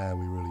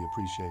 We really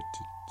appreciate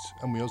it.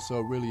 And we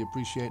also really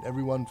appreciate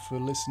everyone for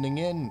listening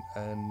in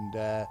and,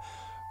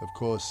 of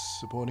course,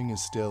 supporting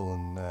us still.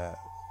 And,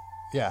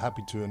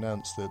 happy to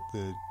announce that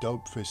the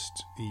Dope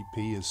Fist EP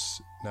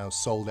is now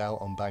sold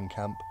out on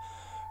Bandcamp.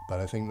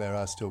 But I think there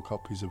are still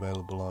copies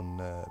available on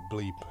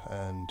Bleep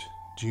and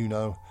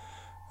Juno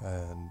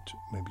and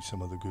maybe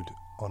some other good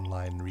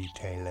online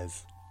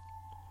retailers.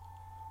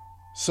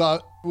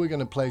 So we're going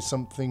to play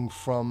something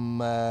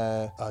from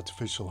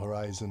Artificial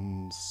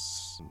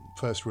Horizon's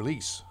first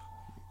release.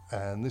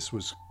 And this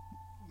was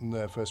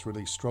their first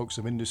release, Strokes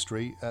of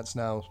Industry. That's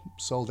now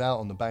sold out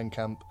on the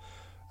Bandcamp.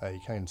 You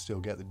can still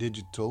get the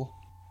digital.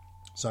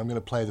 So I'm going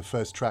to play the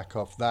first track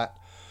off that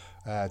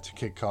to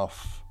kick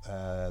off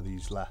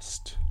these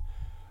last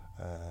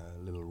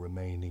little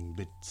remaining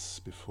bits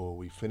before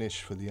we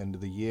finish for the end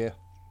of the year.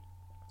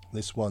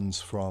 This one's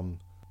from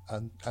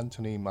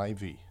Anthony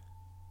Maivy,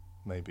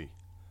 maybe.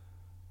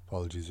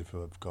 Apologies if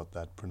I've got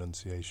that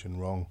pronunciation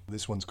wrong.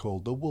 This one's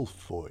called The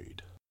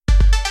Wolfoid.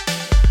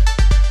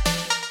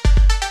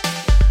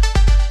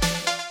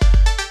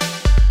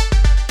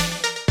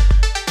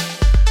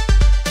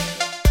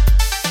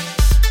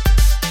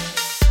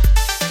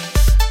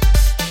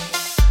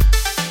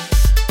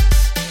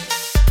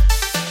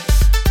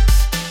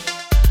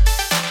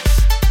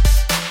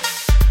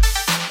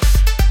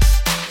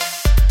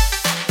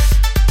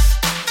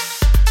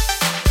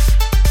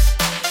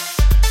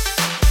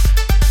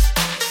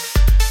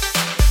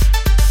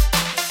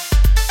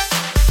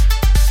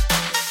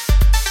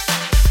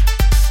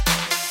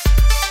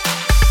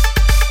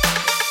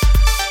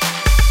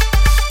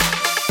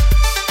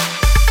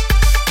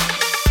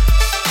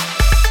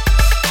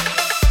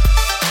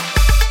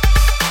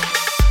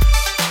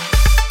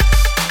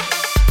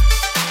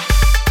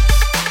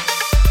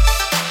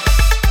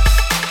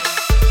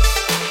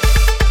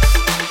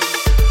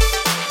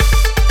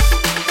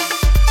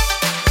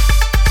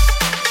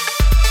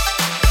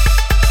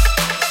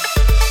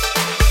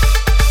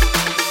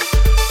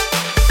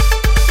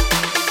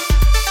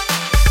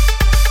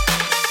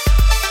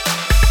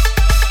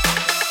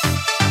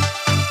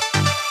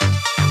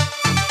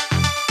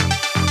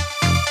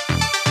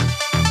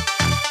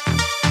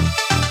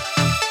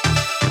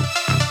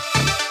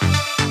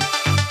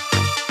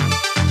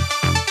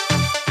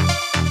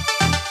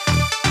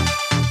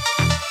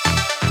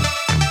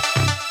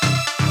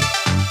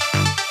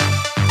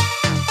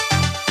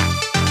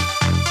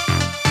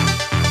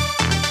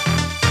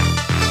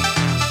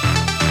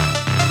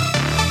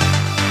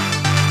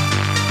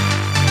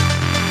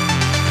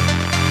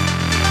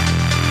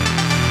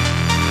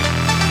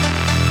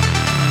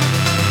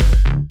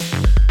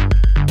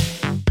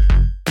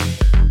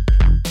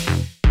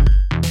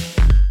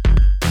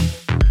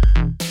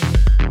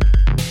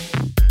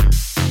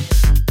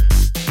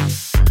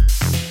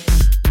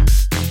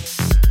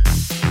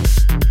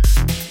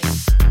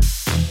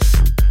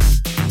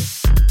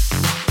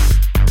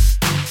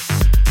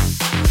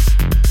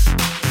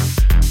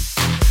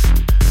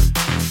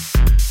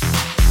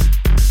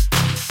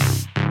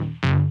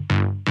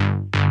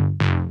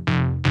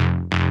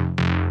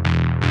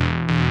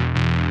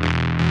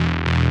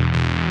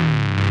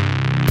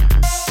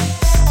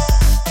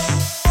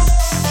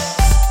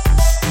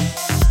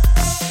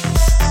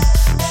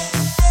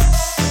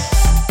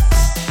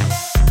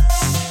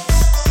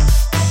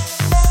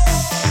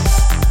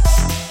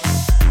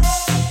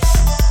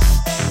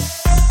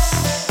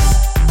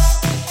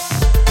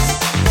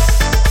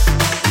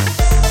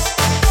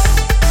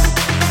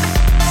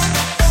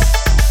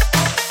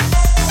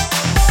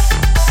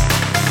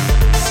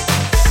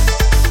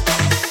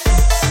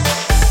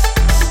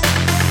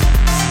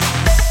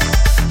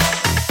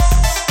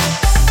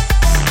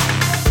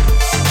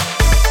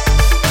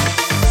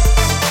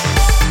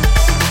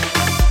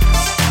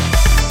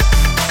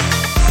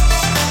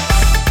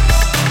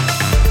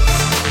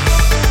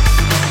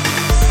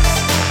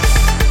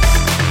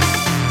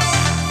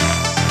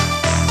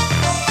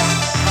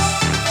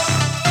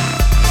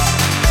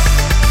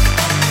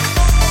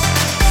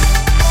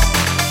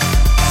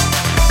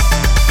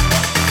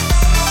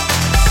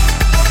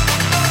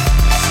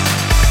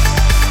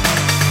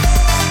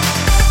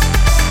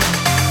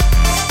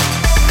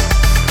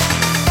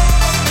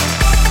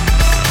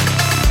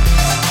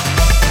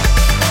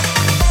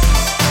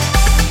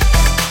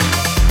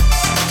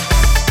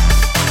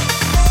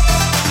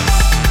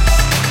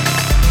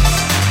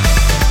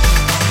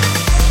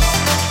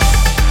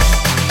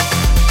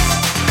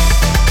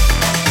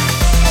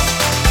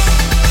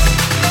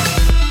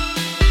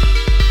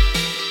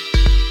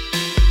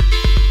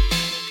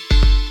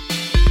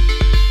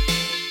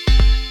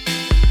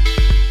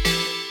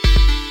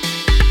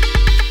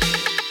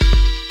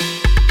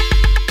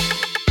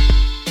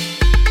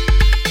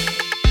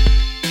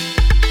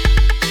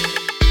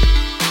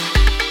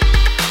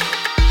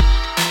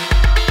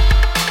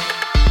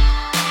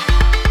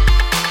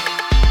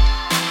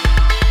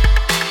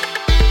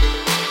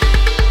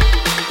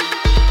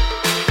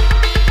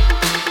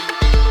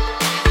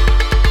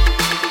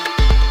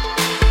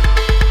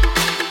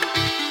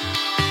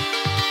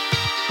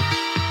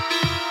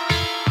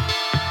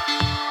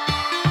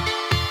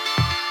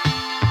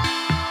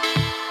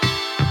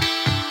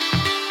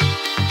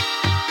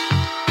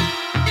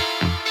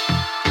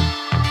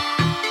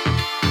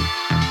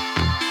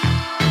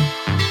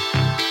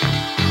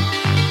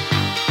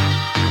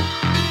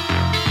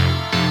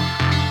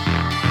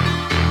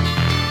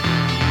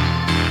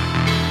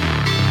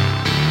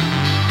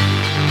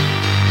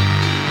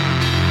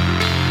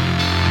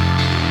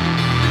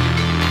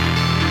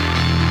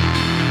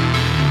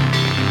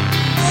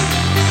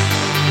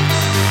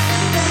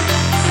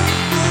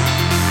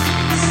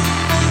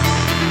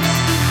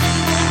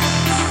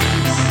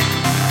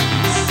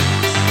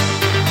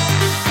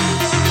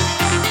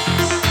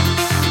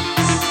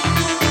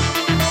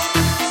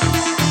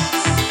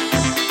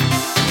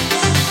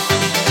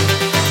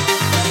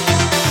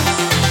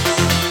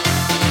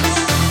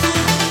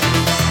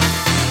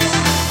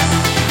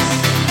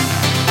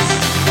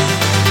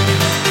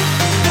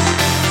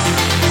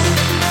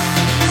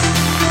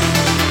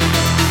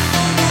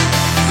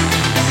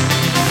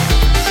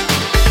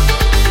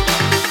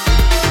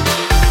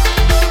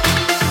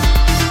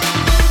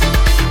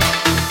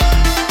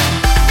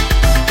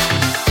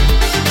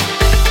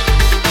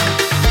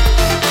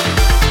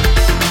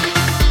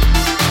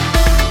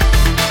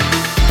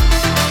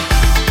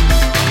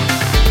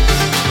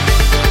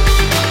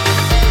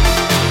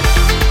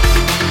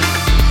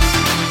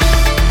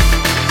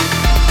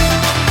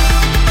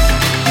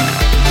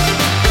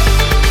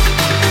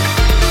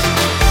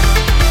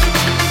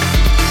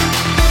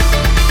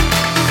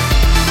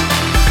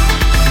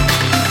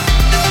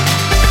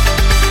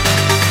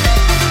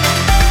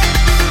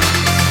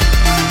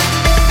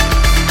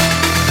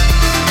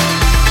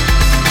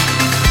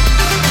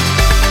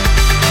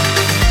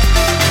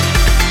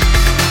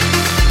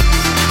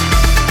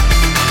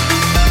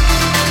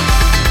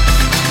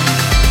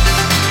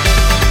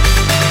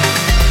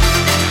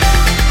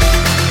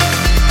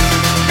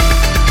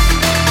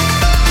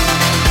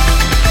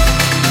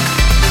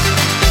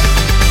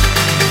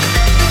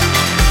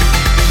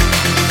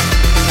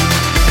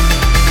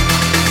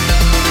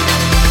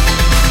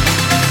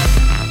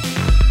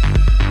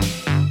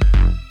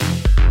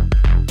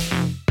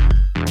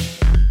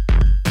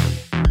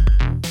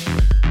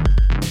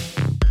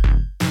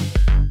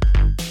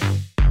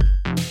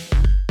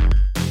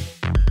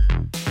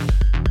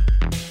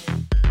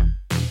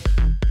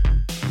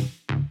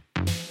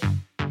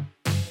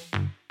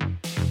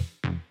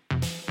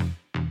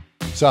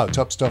 So,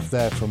 top stuff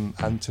there from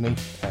Anthony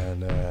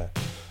and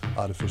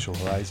Artificial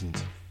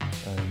Horizons.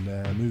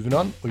 And moving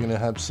on, we're going to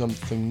have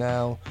something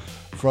now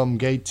from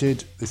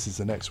Gated. This is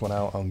the next one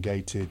out on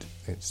Gated.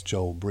 It's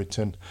Joel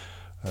Britton.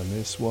 And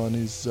this one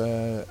is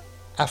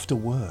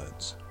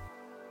Afterwards.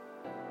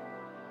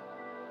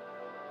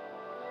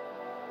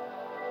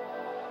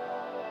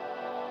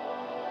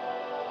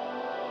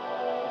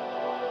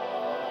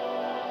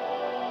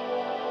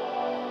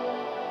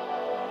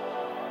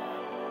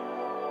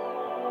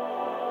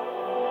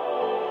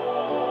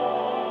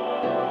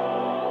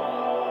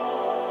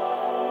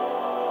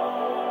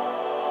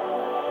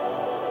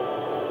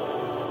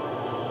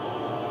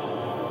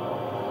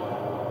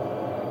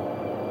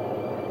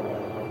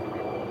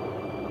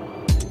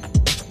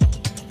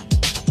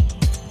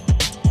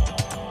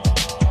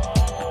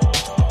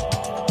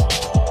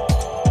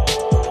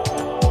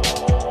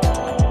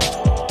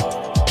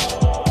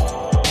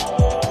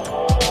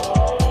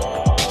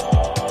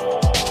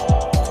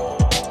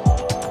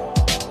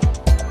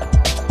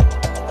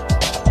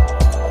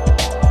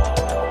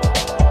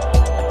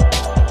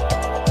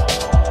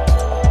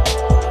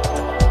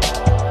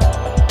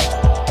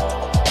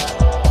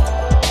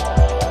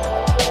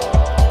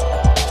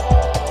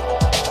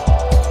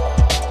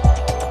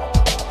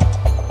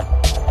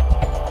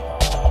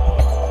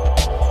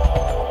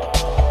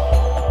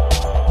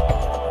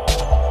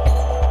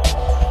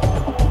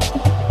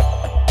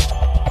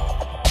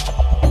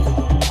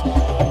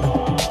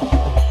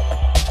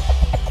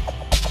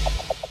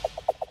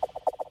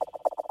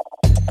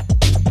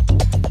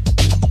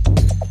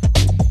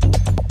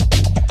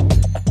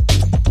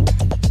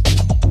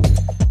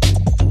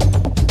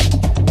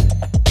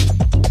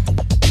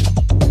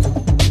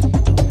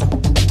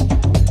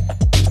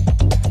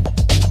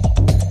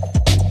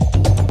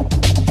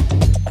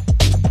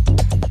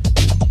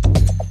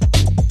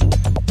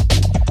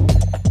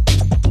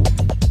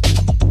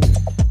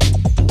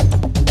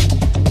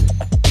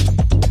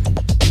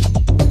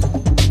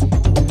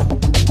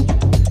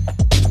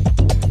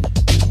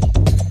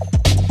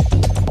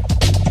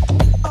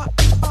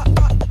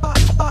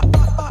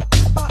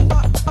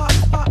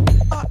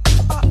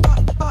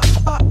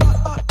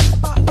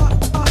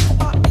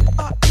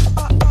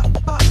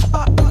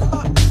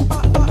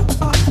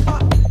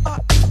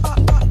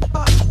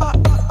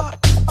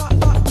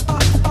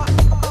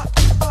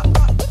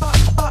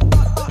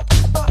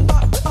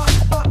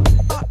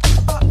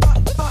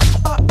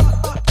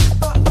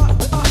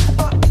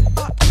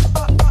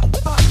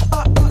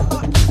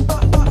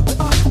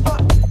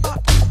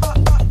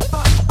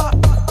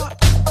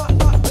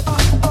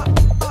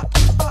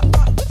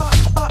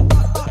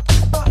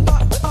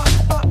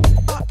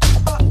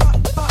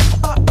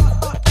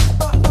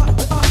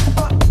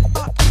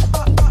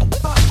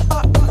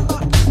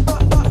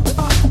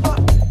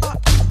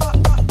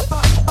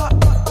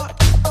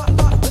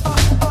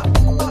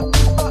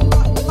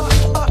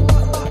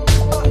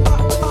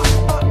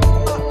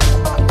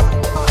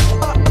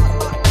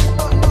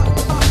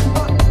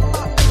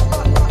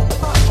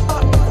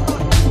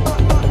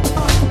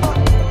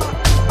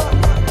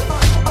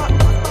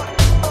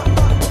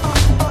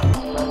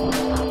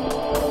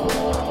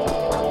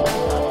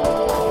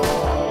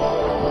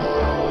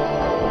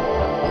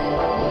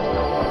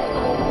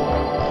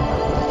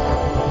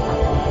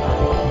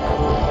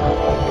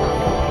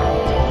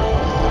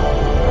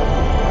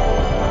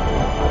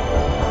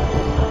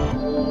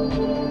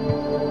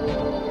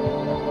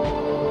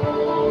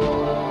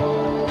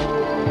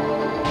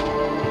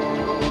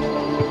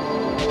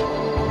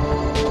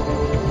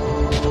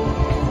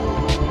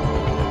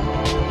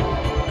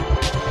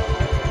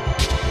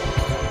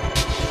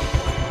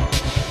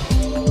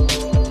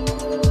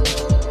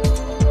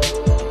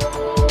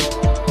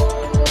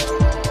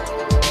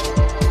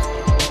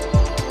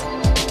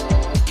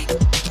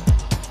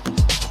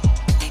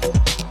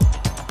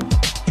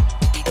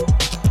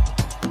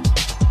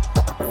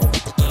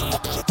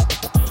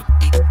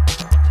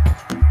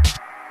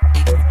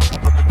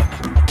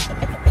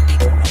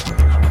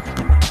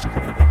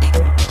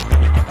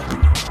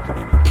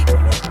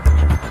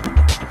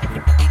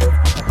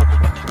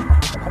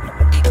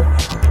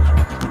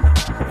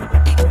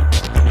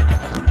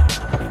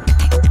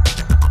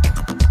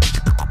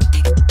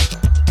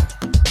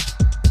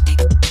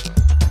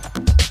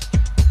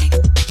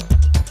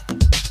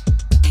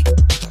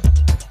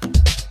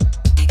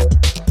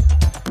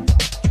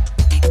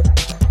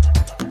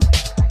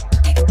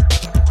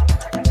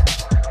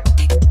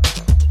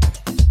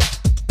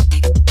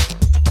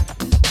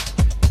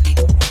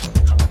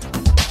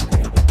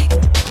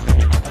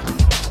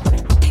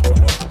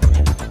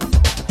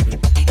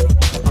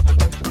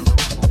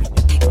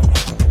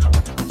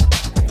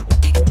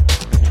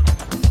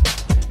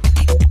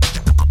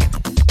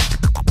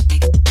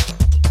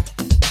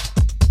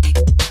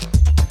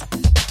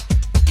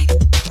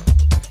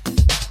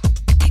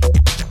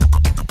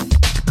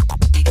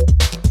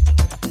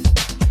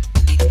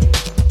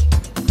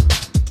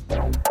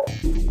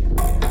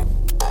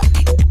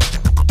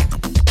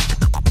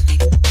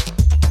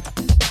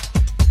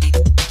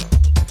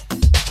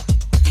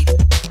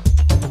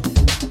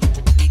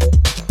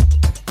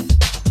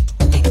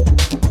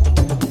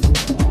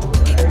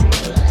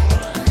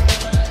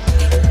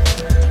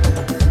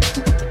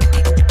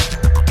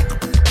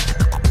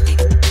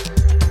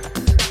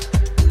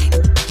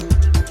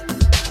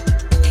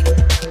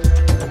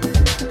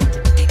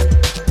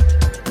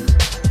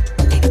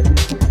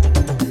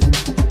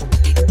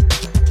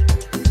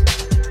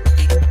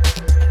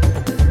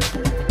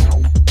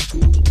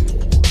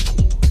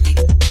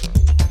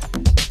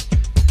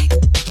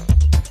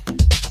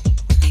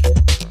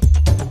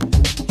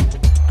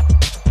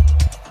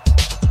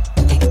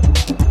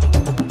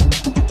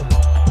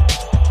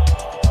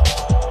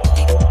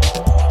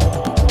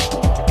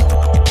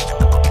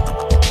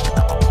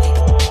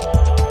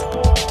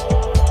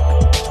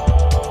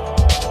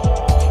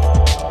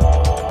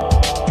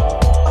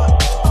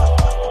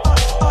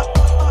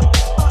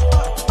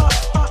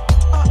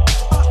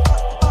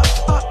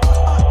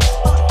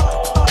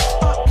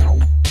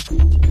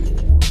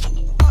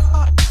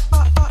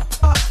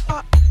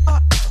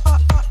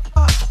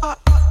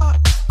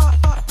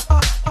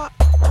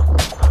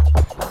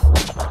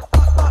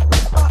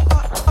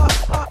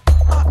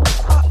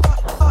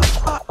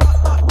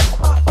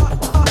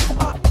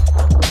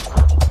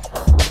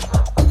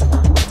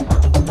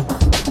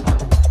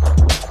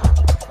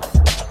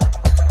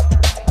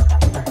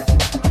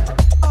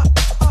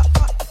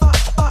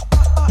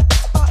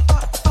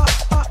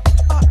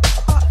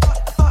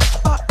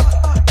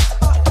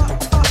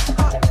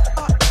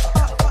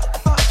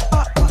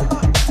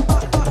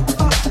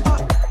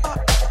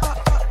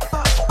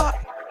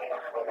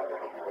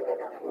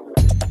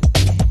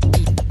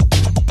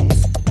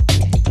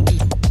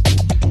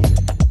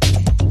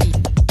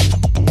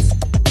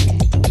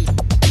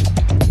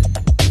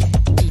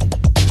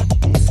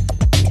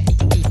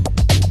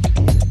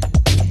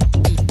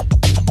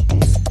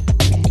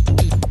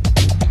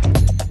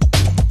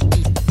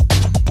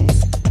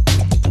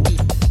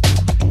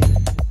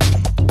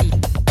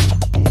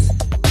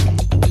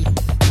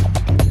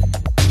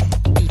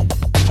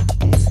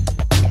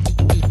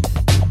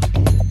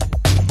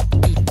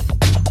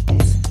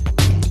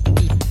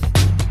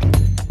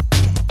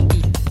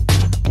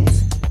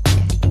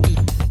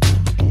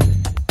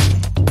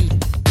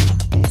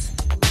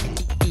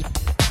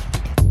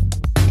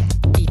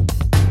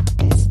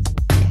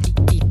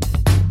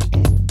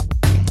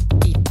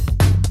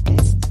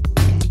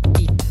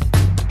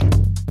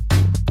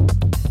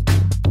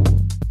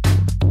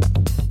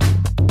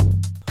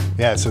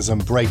 Yeah, so some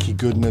breaky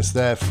goodness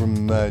there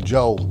from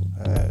Joel.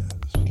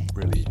 It's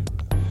really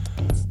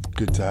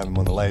good to have him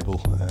on the label,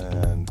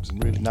 and it's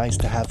really nice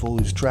to have all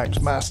his tracks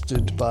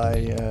mastered by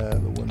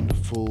the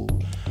wonderful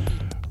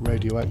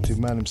radioactive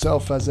man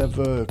himself, as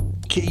ever,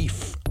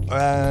 Keith.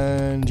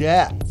 And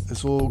yeah,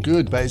 it's all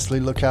good. Basically,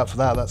 look out for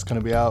that. That's going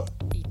to be out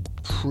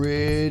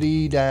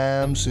pretty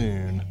damn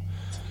soon.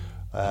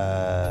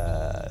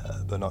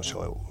 But not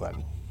sure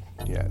when.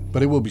 Yeah,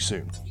 but it will be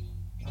soon.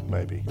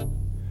 Maybe.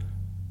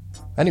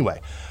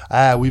 Anyway,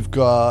 we've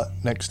got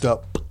next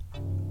up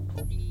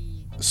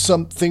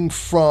something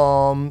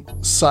from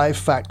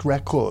Sci-Fact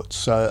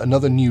Records,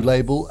 another new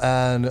label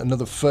and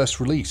another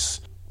first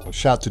release.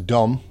 Shout to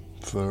Dom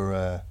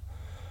for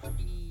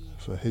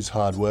his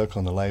hard work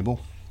on the label.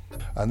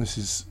 And this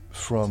is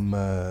from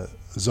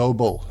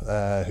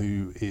Zobel,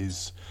 who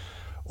is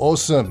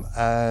awesome,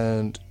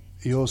 and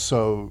he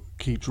also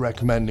keeps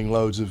recommending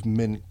loads of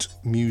mint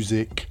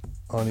music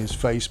on his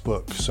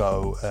Facebook.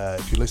 So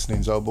if you're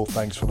listening, Zobel,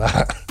 thanks for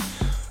that,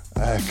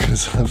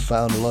 because I've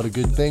found a lot of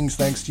good things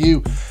thanks to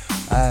you.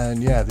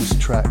 And yeah, this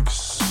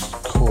track's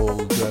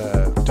called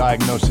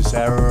Diagnosis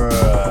Error.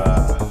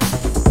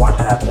 What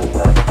happened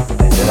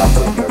that ended up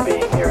with your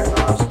being here in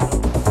the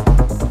hospital?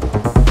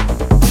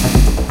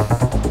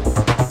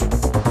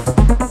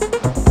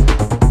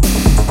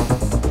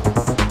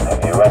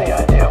 Have you any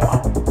idea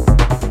why?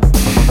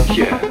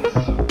 Yes.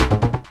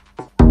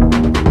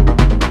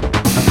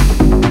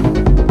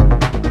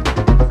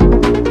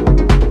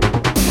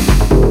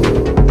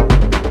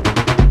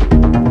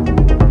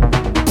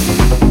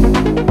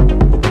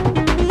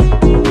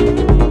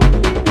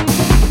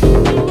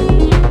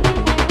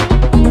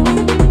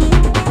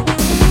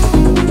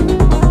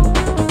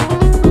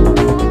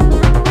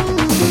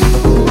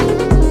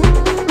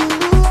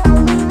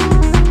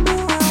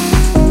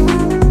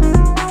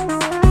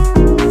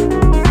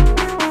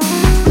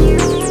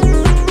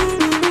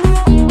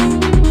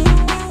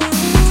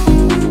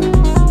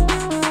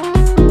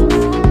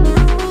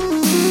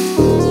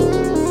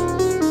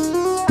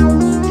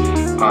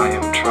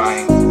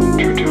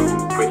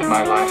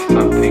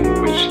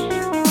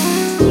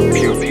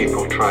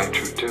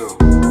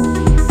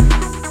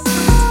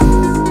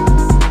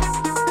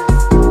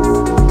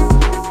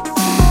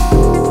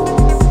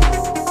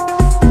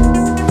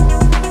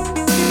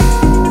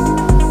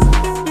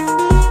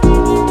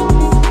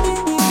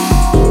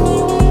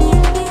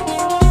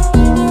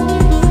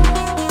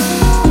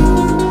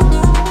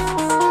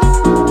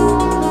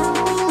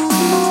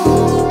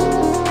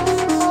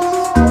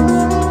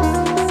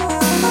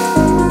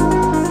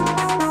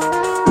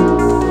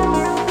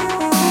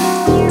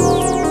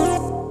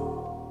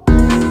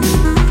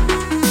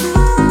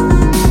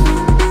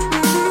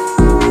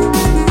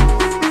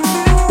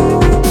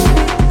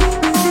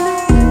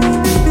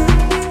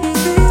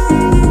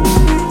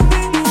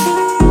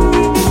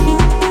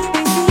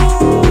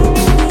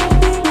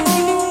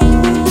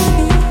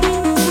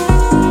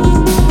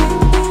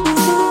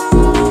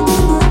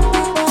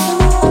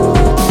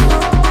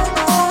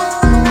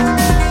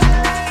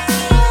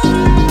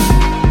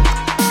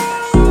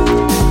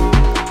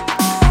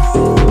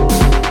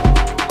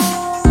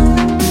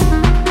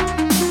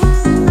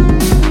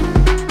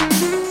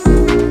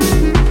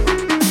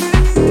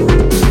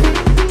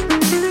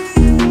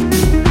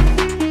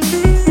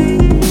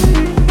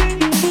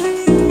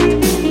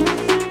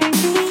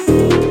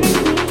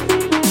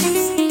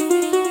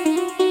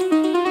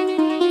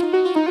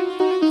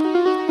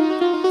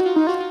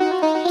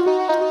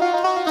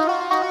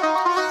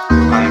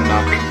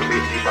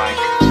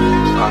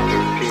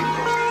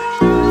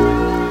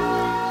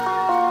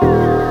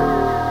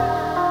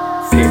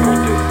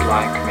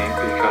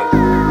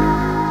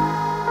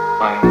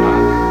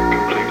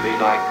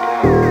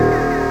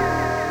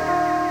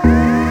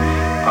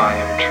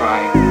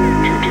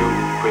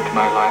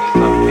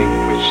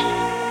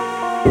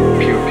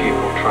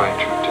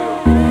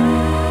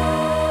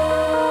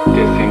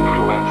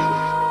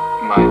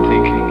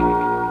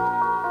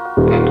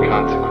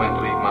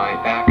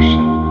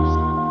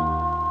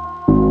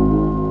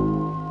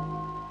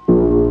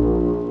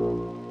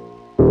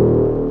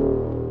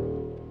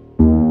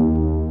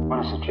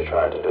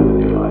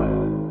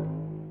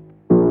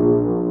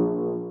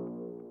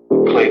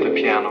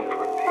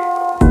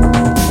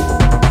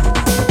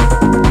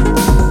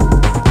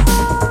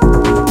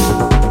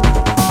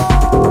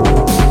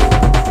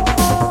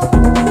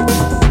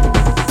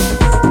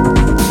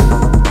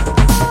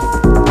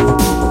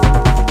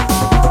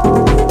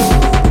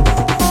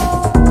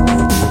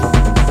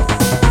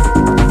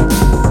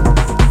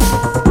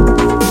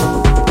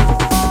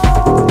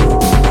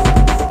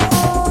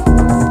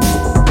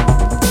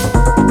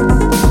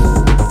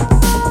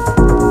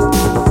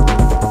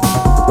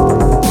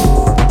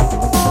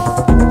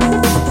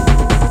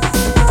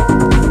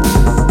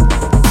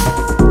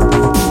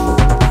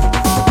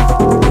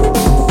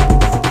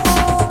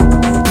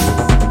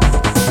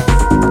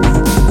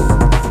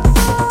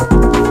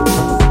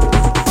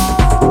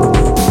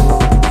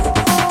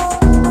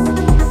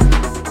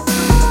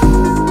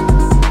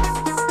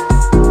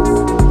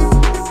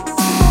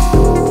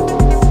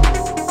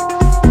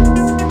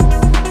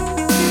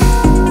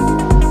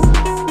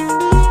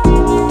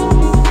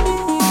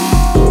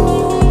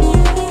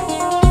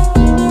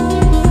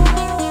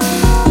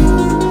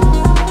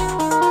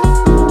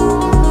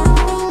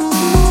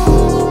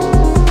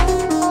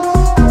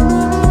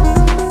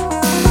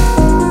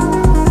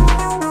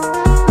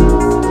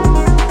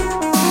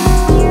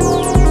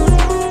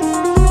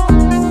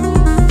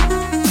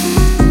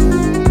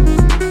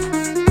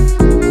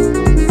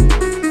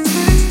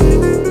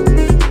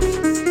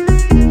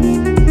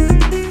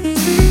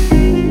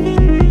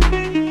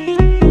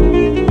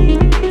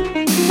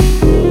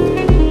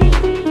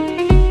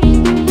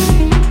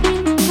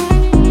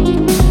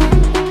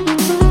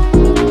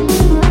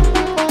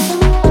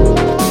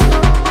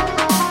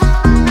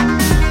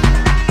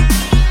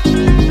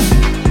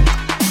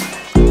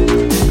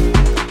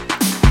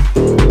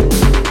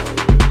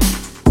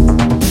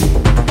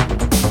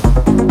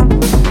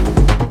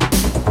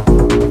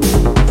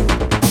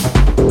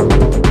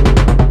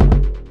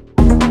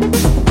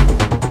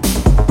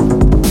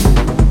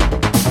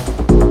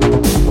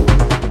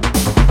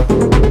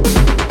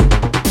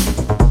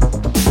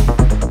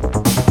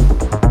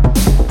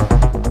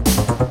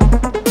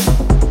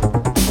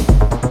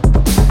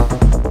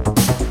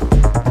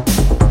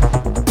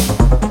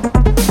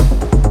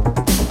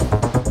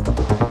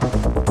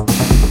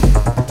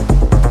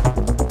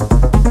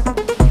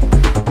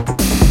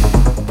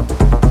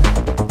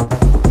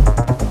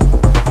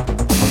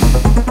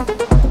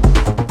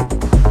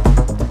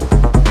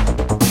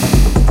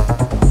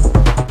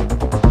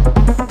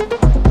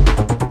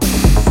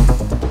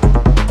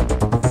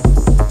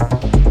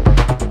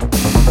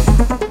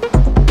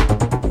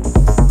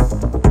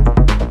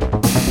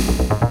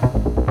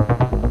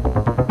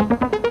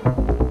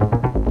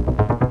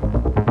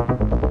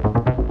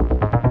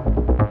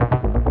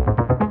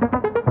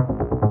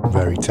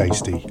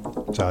 tasty.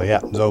 So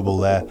yeah,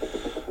 Zobel there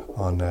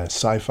on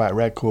Sci-Fi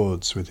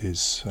Records with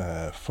his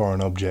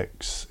Foreign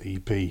Objects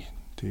EP.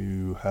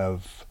 Do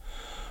have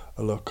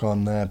a look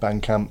on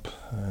Bandcamp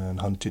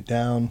and hunt it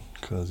down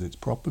because it's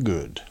proper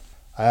good.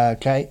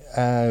 Okay,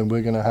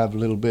 we're going to have a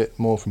little bit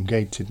more from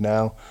Gated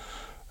now,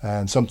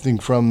 and something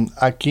from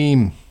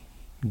Akeem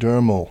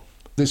Dermal.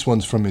 This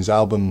one's from his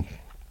album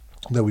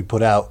that we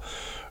put out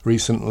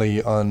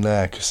recently on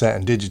cassette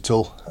and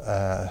digital,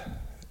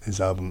 his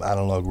album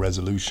Analog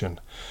Resolution,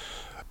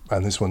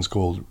 and this one's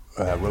called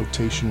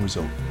Rotation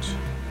Result.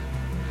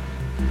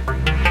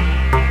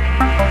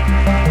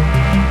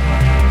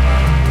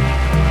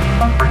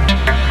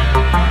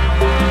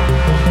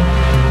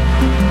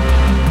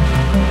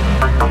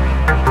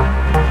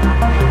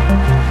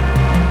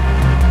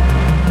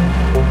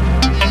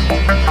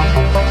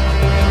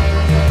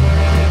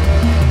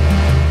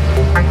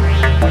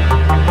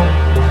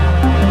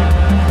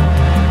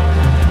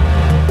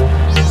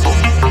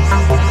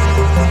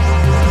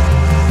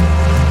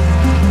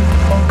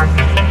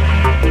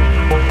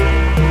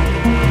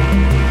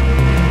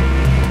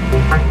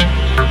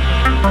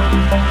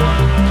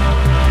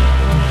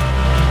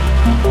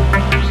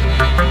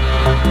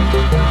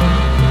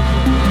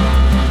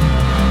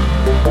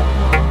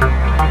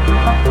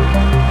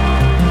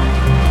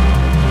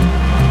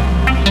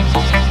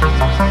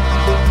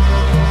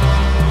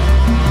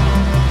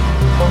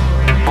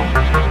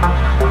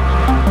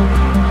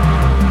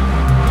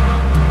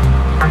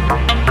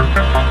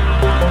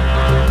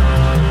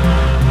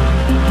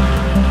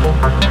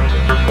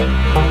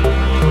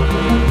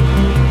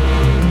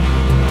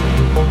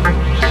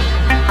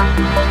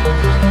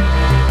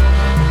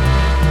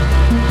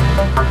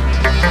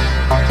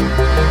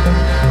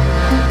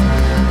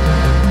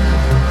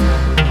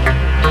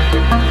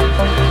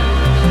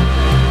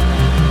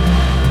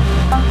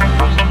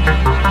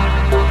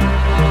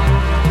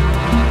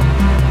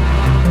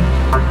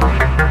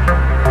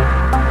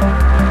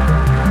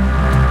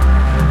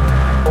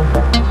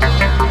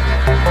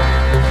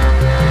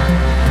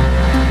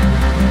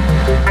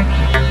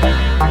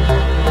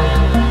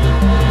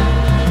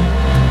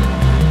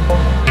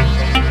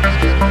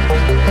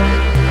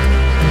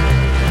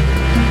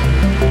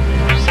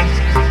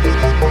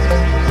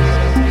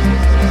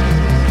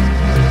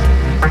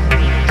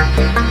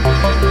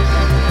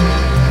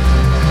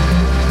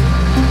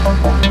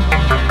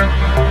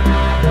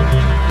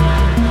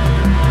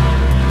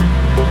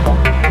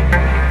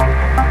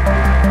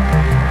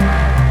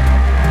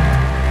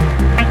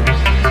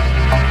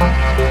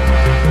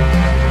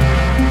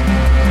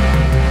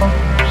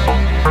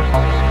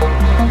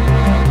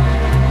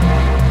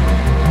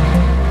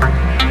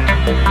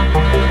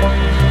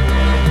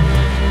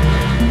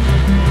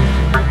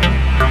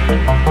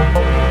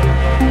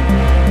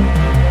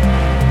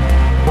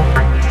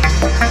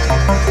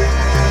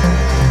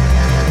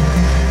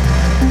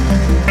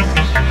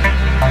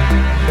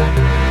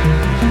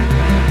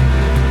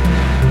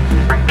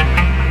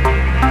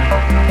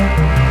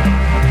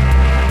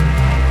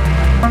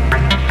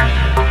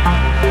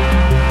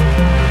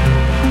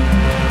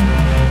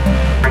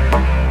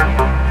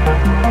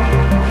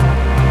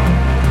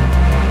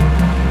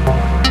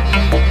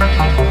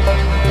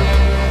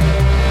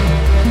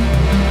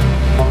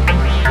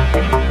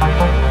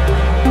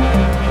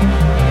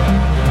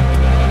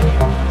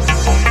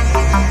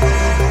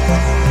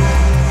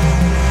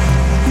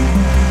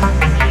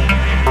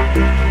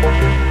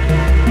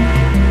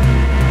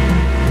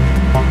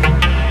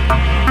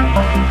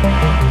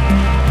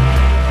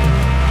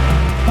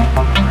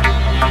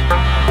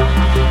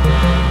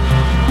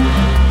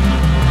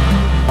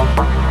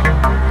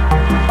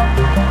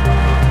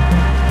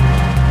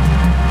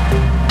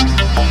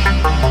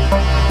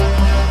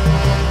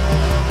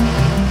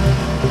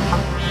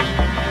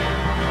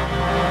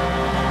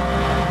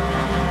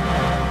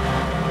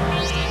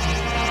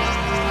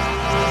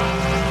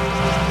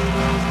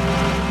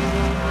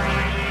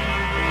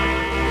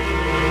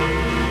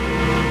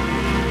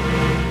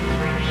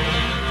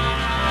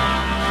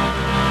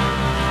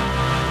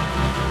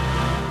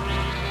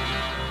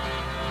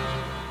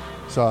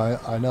 So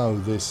I know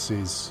this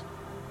is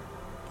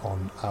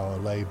on our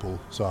label,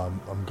 so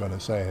I'm going to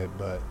say it,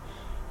 but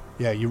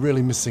yeah, you're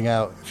really missing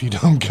out if you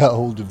don't get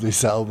hold of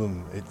this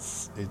album.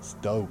 It's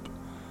dope,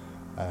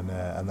 and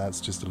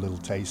that's just a little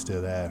taster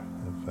there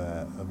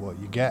of what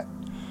you get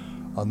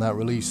on that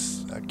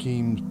release.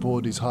 Akeem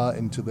poured his heart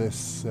into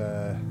this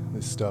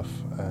stuff,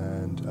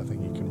 and I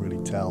think you can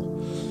really tell.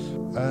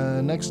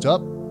 Next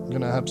up, I'm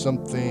going to have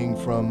something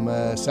from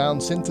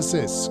Sound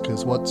Synthesis,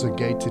 because what's a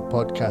Gated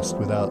podcast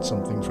without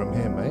something from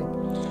him,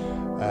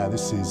 eh?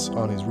 This is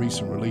on his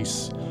recent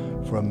release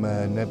from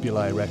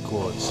Nebulae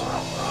Records.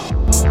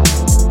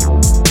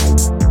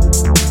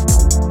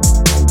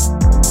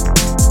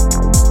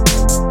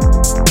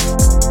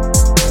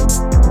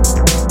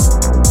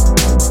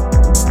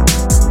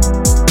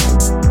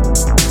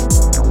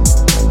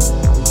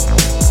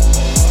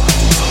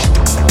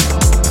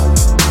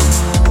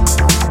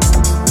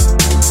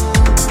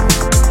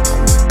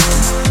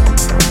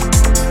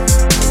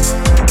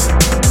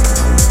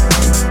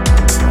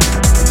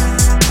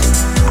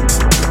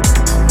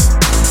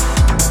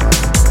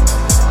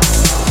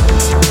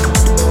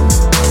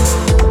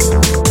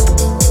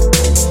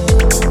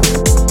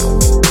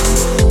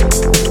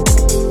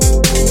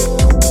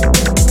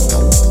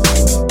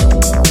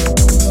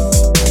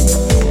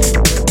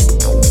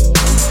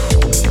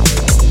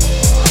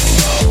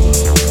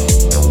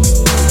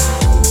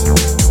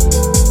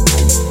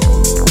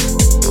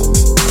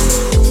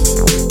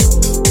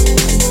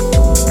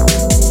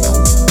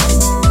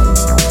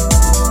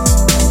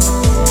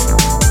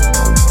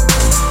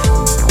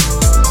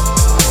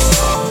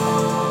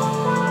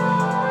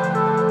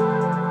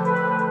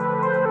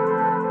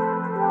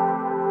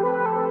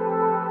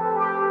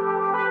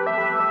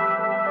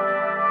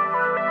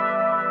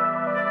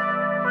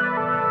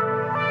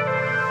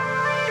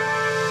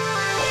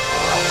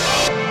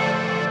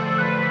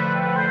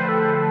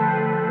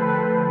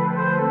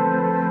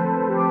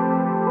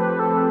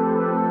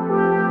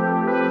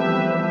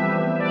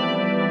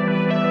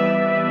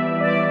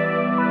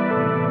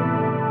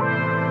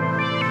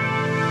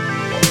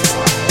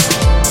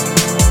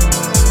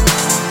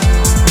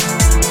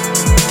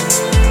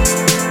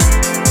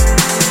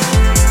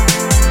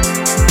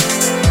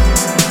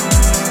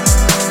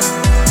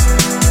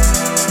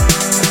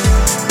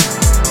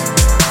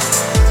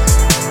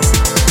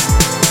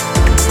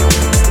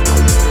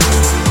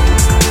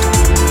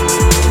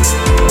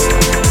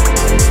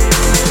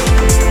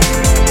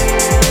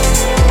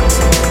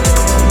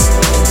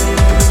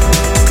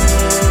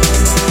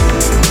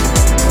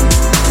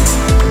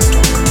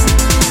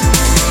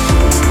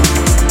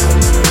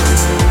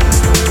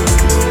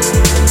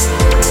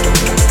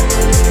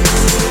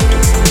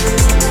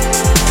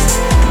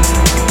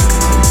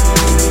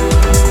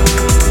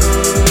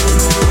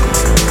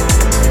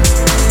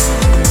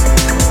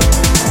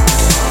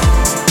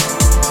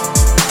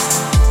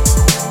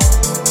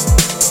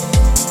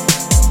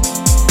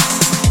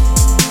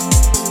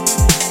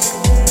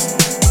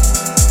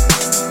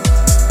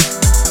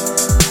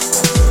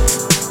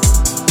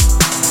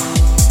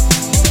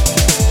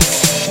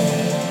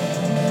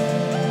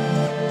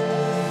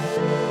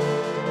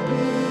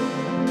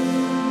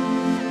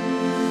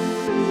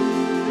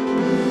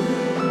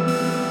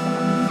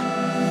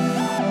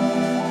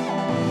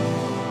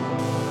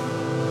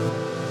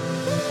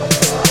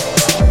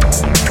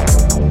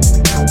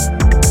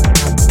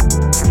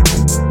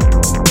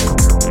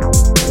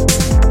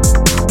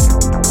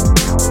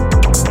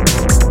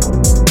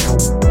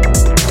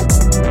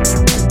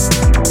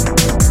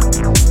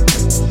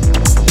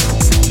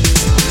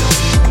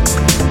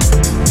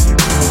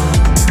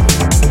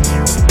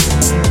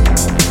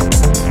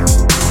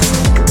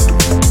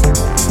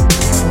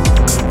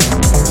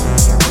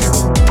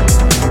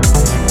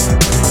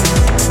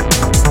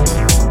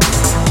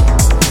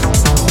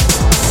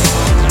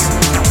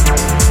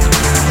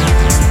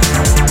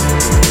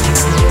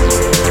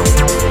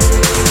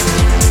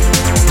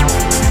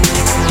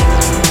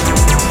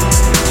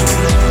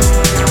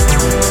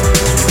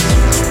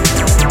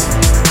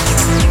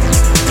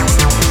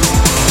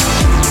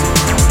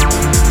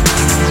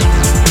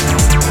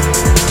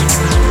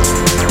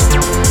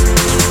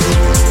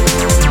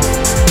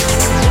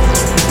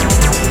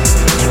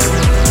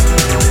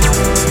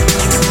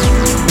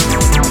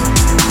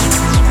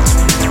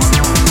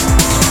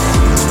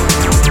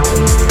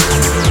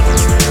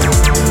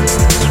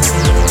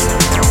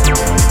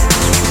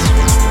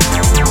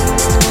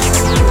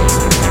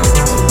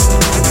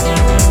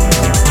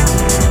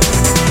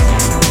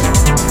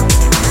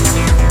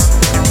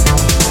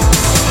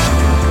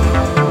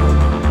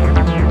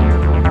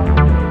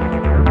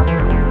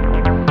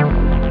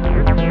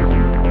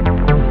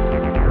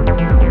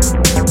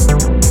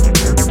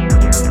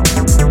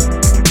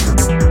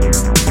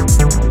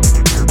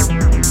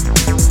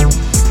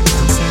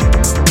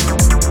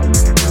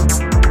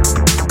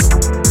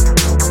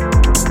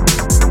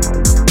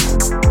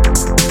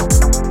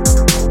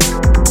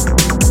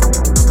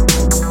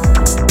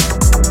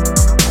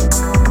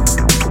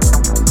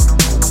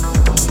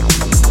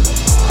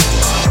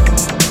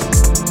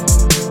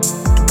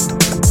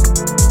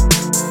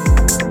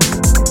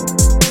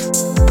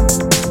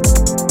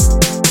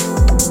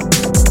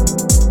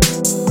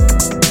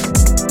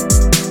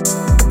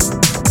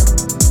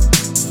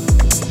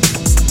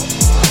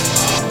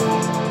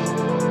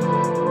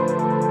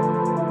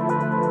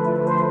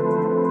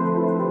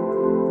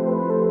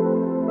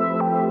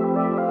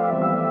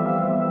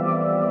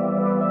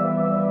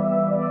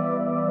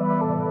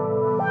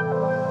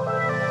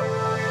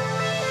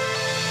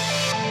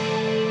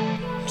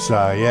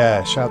 So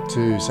yeah, shout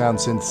to Sound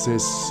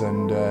Synthesis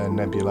and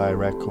Nebulae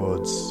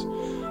Records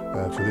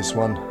for this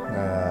one.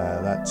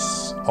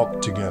 That's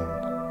Octagon.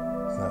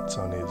 That's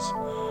on his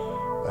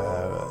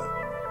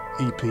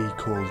EP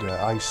called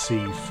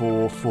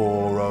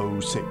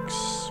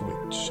IC4406,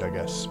 which I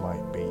guess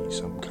might be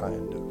some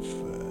kind of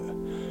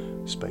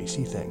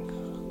spacey thing.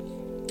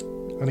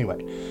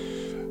 Anyway,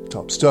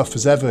 top stuff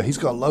as ever. He's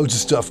got loads of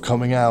stuff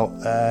coming out,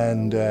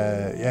 and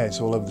yeah,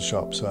 it's all over the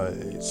shop, so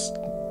it's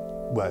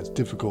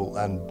difficult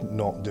and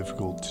not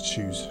difficult to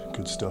choose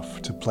good stuff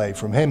to play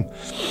from him.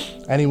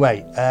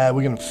 Anyway,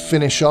 we're going to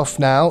finish off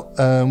now.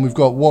 We've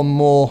got one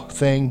more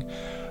thing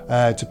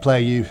to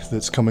play you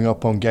that's coming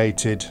up on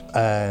Gated,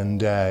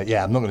 and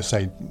yeah, I'm not going to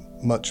say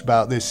much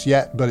about this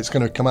yet, but it's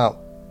going to come out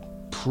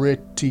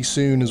pretty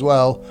soon as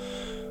well.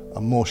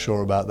 I'm more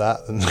sure about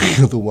that than the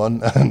other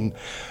one, and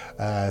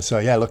so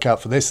yeah, look out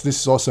for this.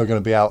 This is also going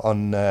to be out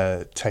on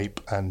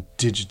tape and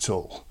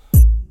digital.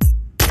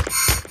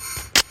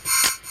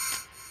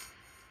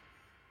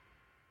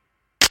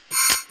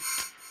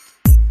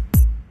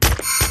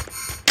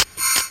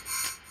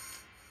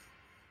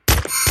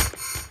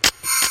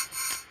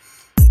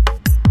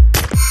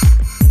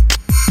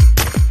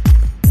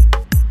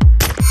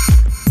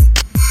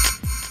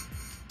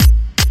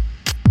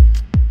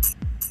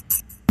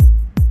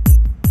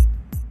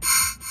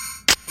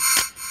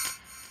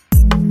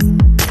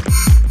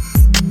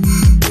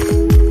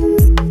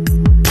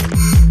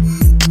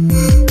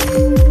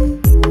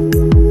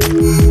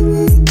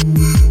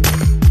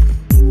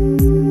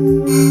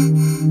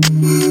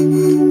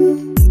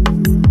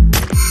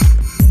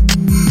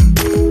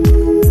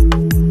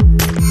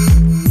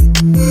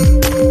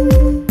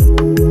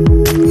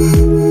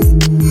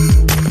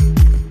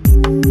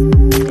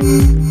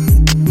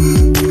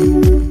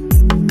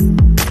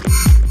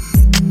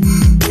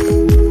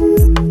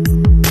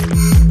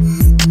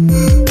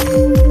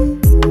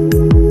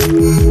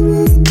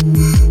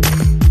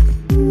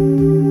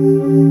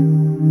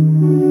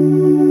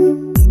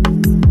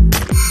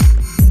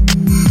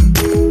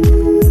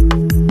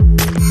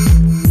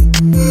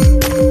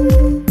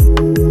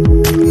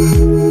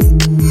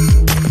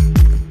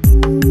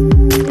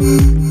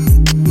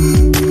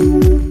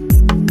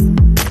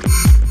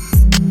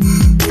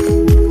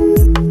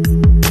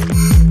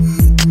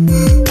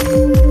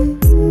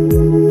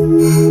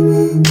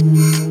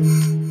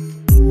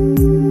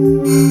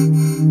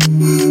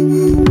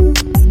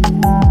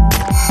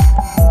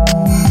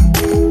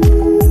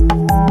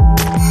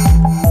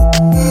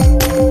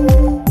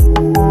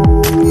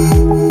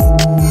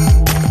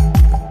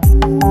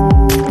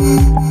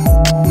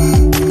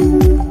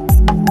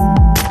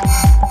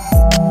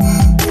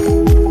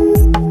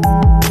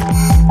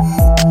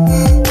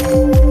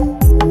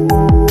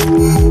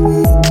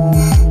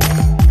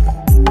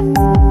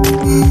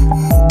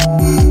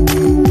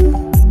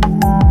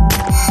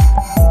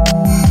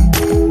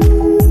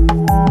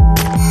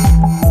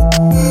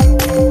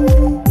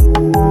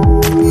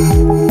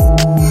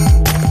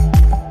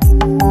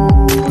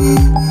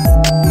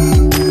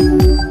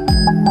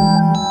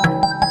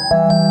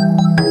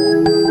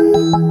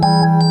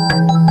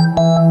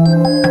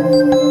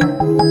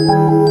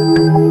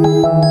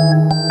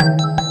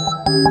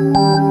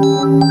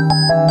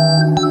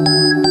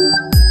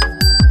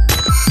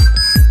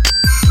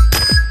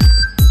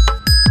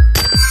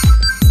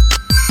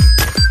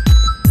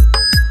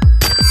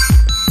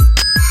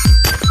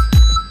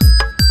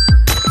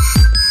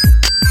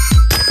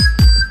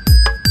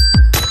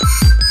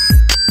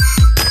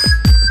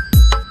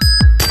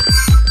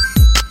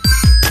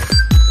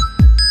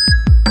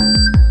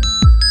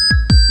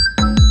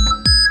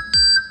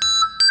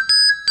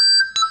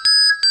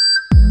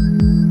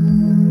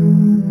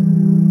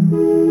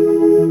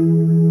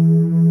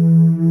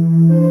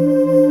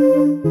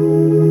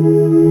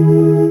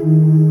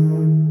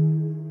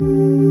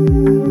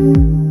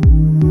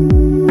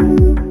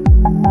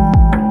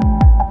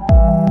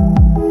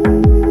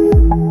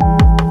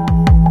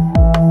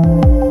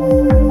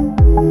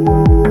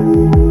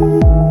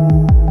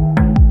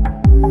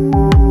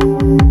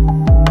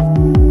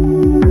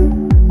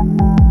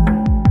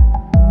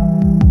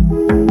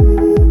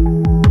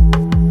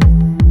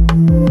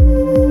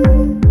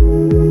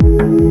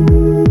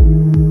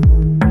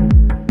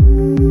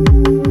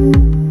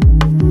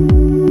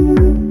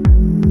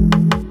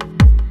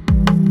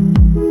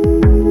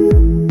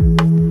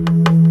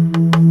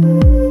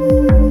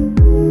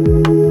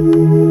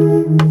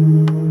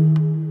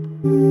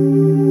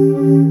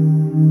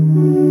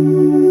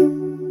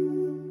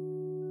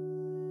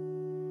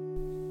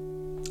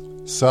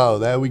 So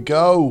there we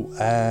go.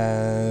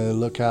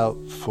 Look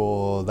out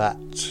for that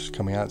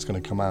coming out. It's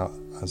going to come out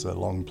as a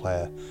long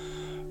player.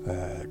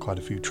 Quite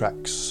a few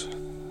tracks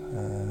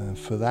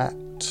for that,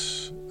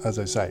 as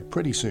I say,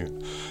 pretty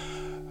soon.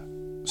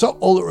 So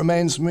all that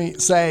remains for me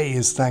to say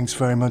is thanks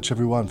very much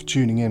everyone for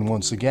tuning in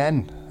once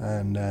again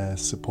and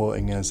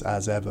supporting us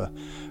as ever.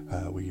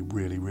 We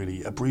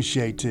really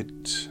appreciate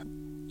it.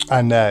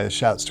 And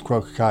shouts to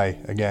Croker Kai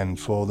again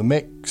for the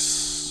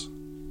mix.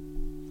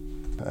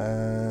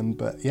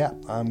 But yeah,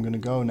 I'm going to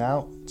go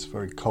now. It's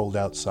very cold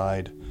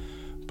outside,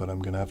 but I'm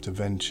going to have to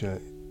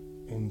venture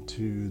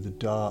into the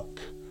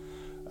dark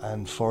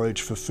and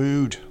forage for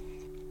food.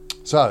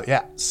 So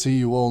yeah, see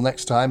you all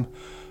next time,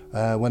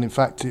 when in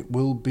fact it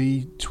will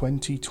be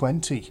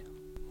 2020.